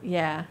lot.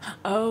 Yeah.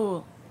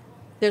 Oh.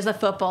 There's a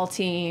football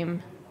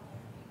team.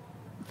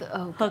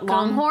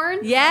 Longhorn?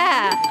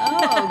 Yeah.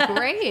 Oh,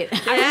 great.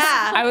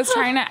 Yeah. I was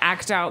trying to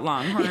act out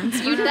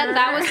Longhorns.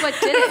 That was what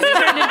did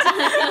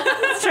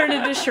it. Let's turn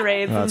into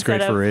charades that's instead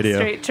great for of radio.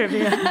 straight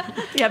trivia.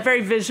 Yeah, very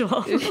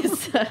visual.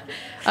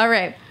 All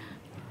right.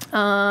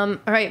 All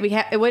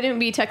right. It wouldn't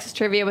be Texas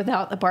trivia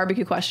without the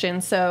barbecue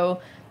question.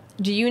 So,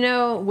 do you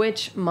know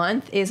which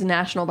month is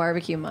National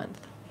Barbecue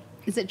Month?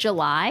 Is it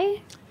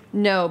July?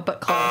 No,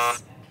 but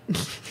close.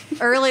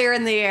 Earlier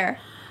in the year.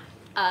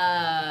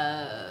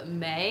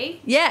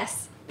 May?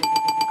 Yes.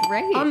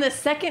 Great. On the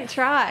second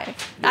try.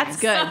 That's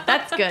good.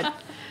 That's good.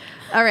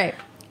 All right.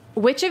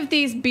 Which of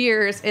these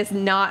beers is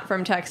not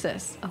from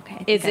Texas? Okay, I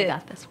think Is I it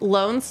got this.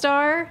 Lone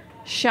Star,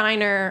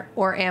 Shiner,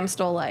 or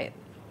Amstel Light?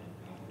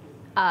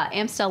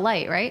 Amstel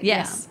Light, right?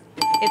 Yes.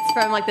 It's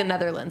from like the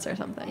Netherlands or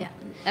something. Yeah.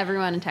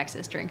 Everyone in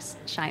Texas drinks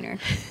Shiner.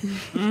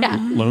 Yeah.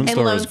 Lone And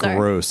Star is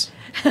gross.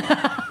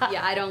 Yeah,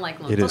 I don't like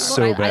Lone Star. It is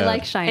so I bad.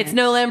 like Shiner. It's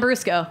no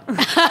Lambrusco.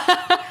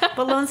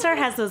 But Lone Star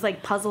has those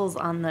like puzzles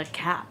on the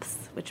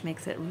caps, which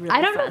makes it really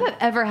I don't know fun. if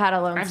I've ever had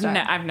a Lone Star.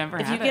 I've never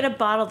If had you get it. a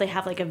bottle, they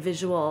have like a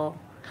visual,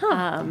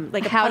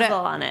 like a How to- puzzle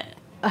on it.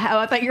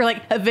 I thought you were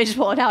like a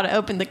visual on how to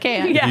open the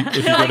can. Yeah. If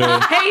you go to,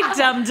 Hey,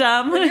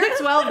 dum-dum. You're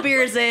 12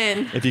 beers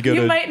in. if you go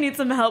You to, might need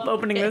some help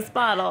opening this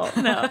bottle.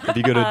 No. if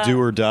you go to Do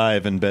or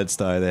Dive in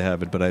Bed-Stuy, they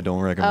have it, but I don't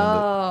recommend it.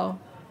 Oh,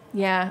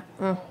 yeah.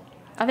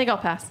 I think I'll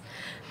pass.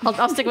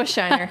 I'll stick with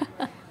Shiner.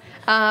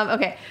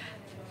 Okay.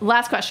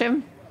 Last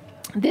question.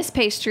 This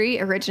pastry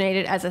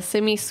originated as a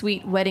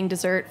semi-sweet wedding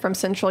dessert from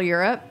Central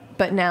Europe,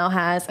 but now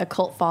has a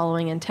cult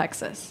following in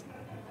Texas.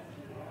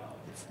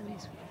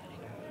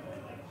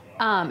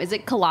 Is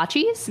it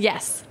kolaches?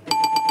 Yes.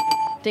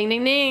 Ding,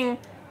 ding, ding.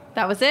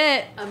 That was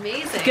it.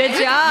 Amazing. Good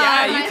job.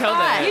 Yeah, you killed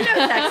it. You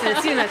know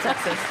Texas. You know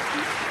Texas.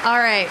 All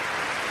right.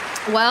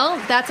 Well,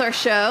 that's our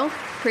show.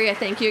 Priya,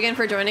 thank you again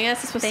for joining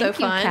us. This was Thank so you,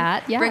 fun.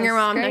 Kat. Yeah, Bring your it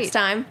was mom great. next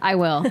time. I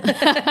will.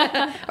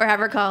 Or have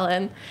her call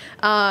in.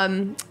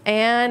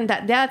 And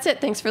that's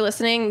it. Thanks for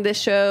listening.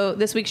 This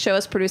week's show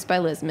is produced by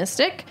Liz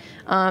Mystic.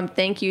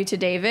 Thank you to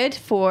David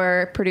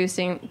for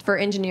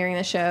engineering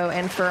the show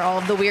and for all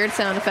of the weird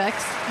sound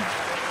effects.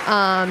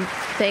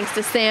 Thanks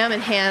to Sam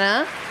and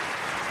Hannah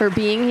for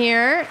being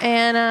here.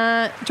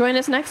 And join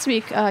us next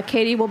week.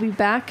 Katie will be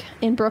back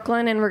in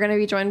Brooklyn, and we're going to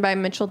be joined by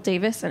Mitchell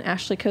Davis and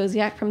Ashley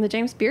Koziak from the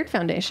James Beard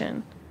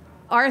Foundation.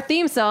 Our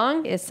theme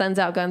song is Suns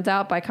Out, Guns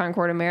Out by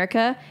Concord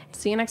America.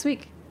 See you next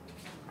week.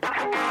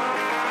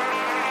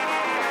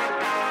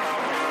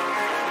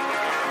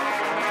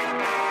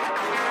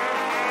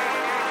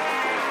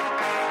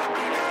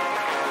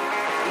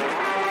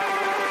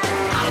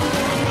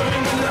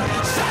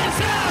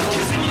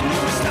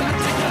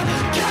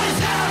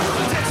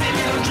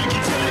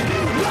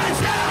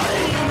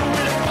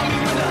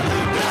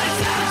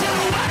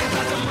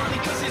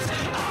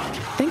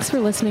 Thanks for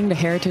listening to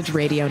Heritage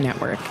Radio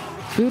Network,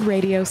 food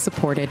radio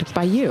supported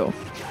by you.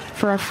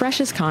 For our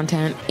freshest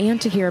content and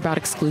to hear about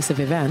exclusive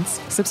events,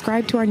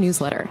 subscribe to our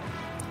newsletter.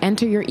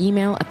 Enter your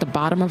email at the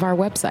bottom of our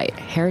website,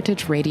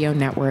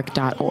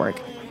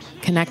 heritageradionetwork.org.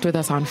 Connect with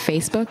us on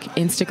Facebook,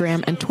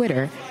 Instagram, and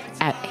Twitter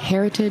at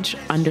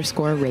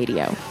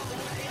heritage_radio.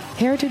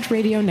 Heritage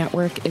Radio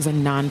Network is a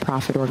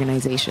nonprofit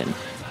organization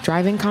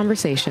driving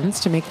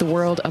conversations to make the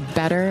world a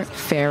better,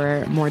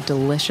 fairer, more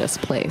delicious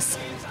place.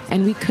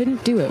 And we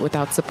couldn't do it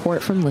without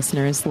support from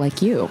listeners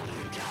like you.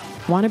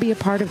 Want to be a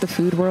part of the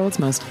food world's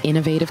most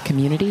innovative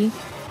community?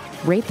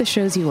 Rate the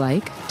shows you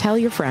like, tell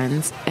your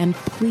friends, and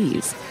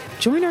please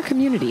join our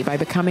community by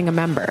becoming a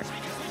member.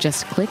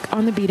 Just click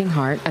on the beating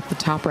heart at the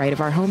top right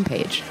of our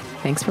homepage.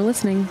 Thanks for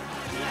listening.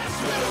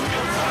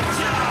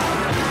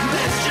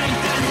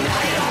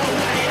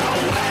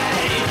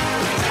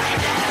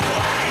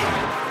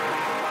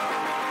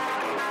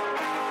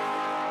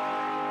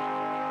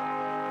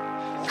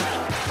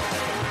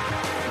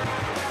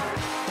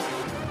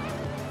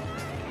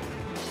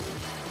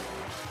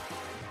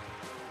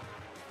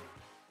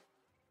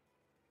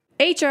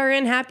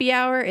 HRN Happy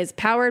Hour is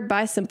powered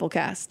by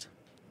Simplecast.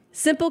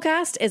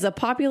 Simplecast is a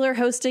popular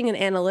hosting and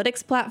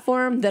analytics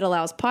platform that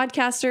allows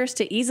podcasters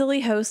to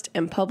easily host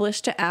and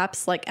publish to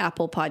apps like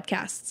Apple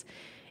Podcasts.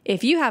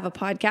 If you have a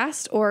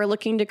podcast or are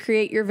looking to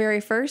create your very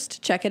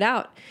first, check it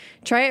out.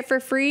 Try it for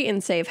free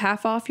and save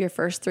half off your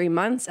first 3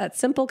 months at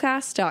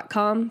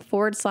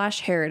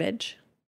simplecast.com/heritage.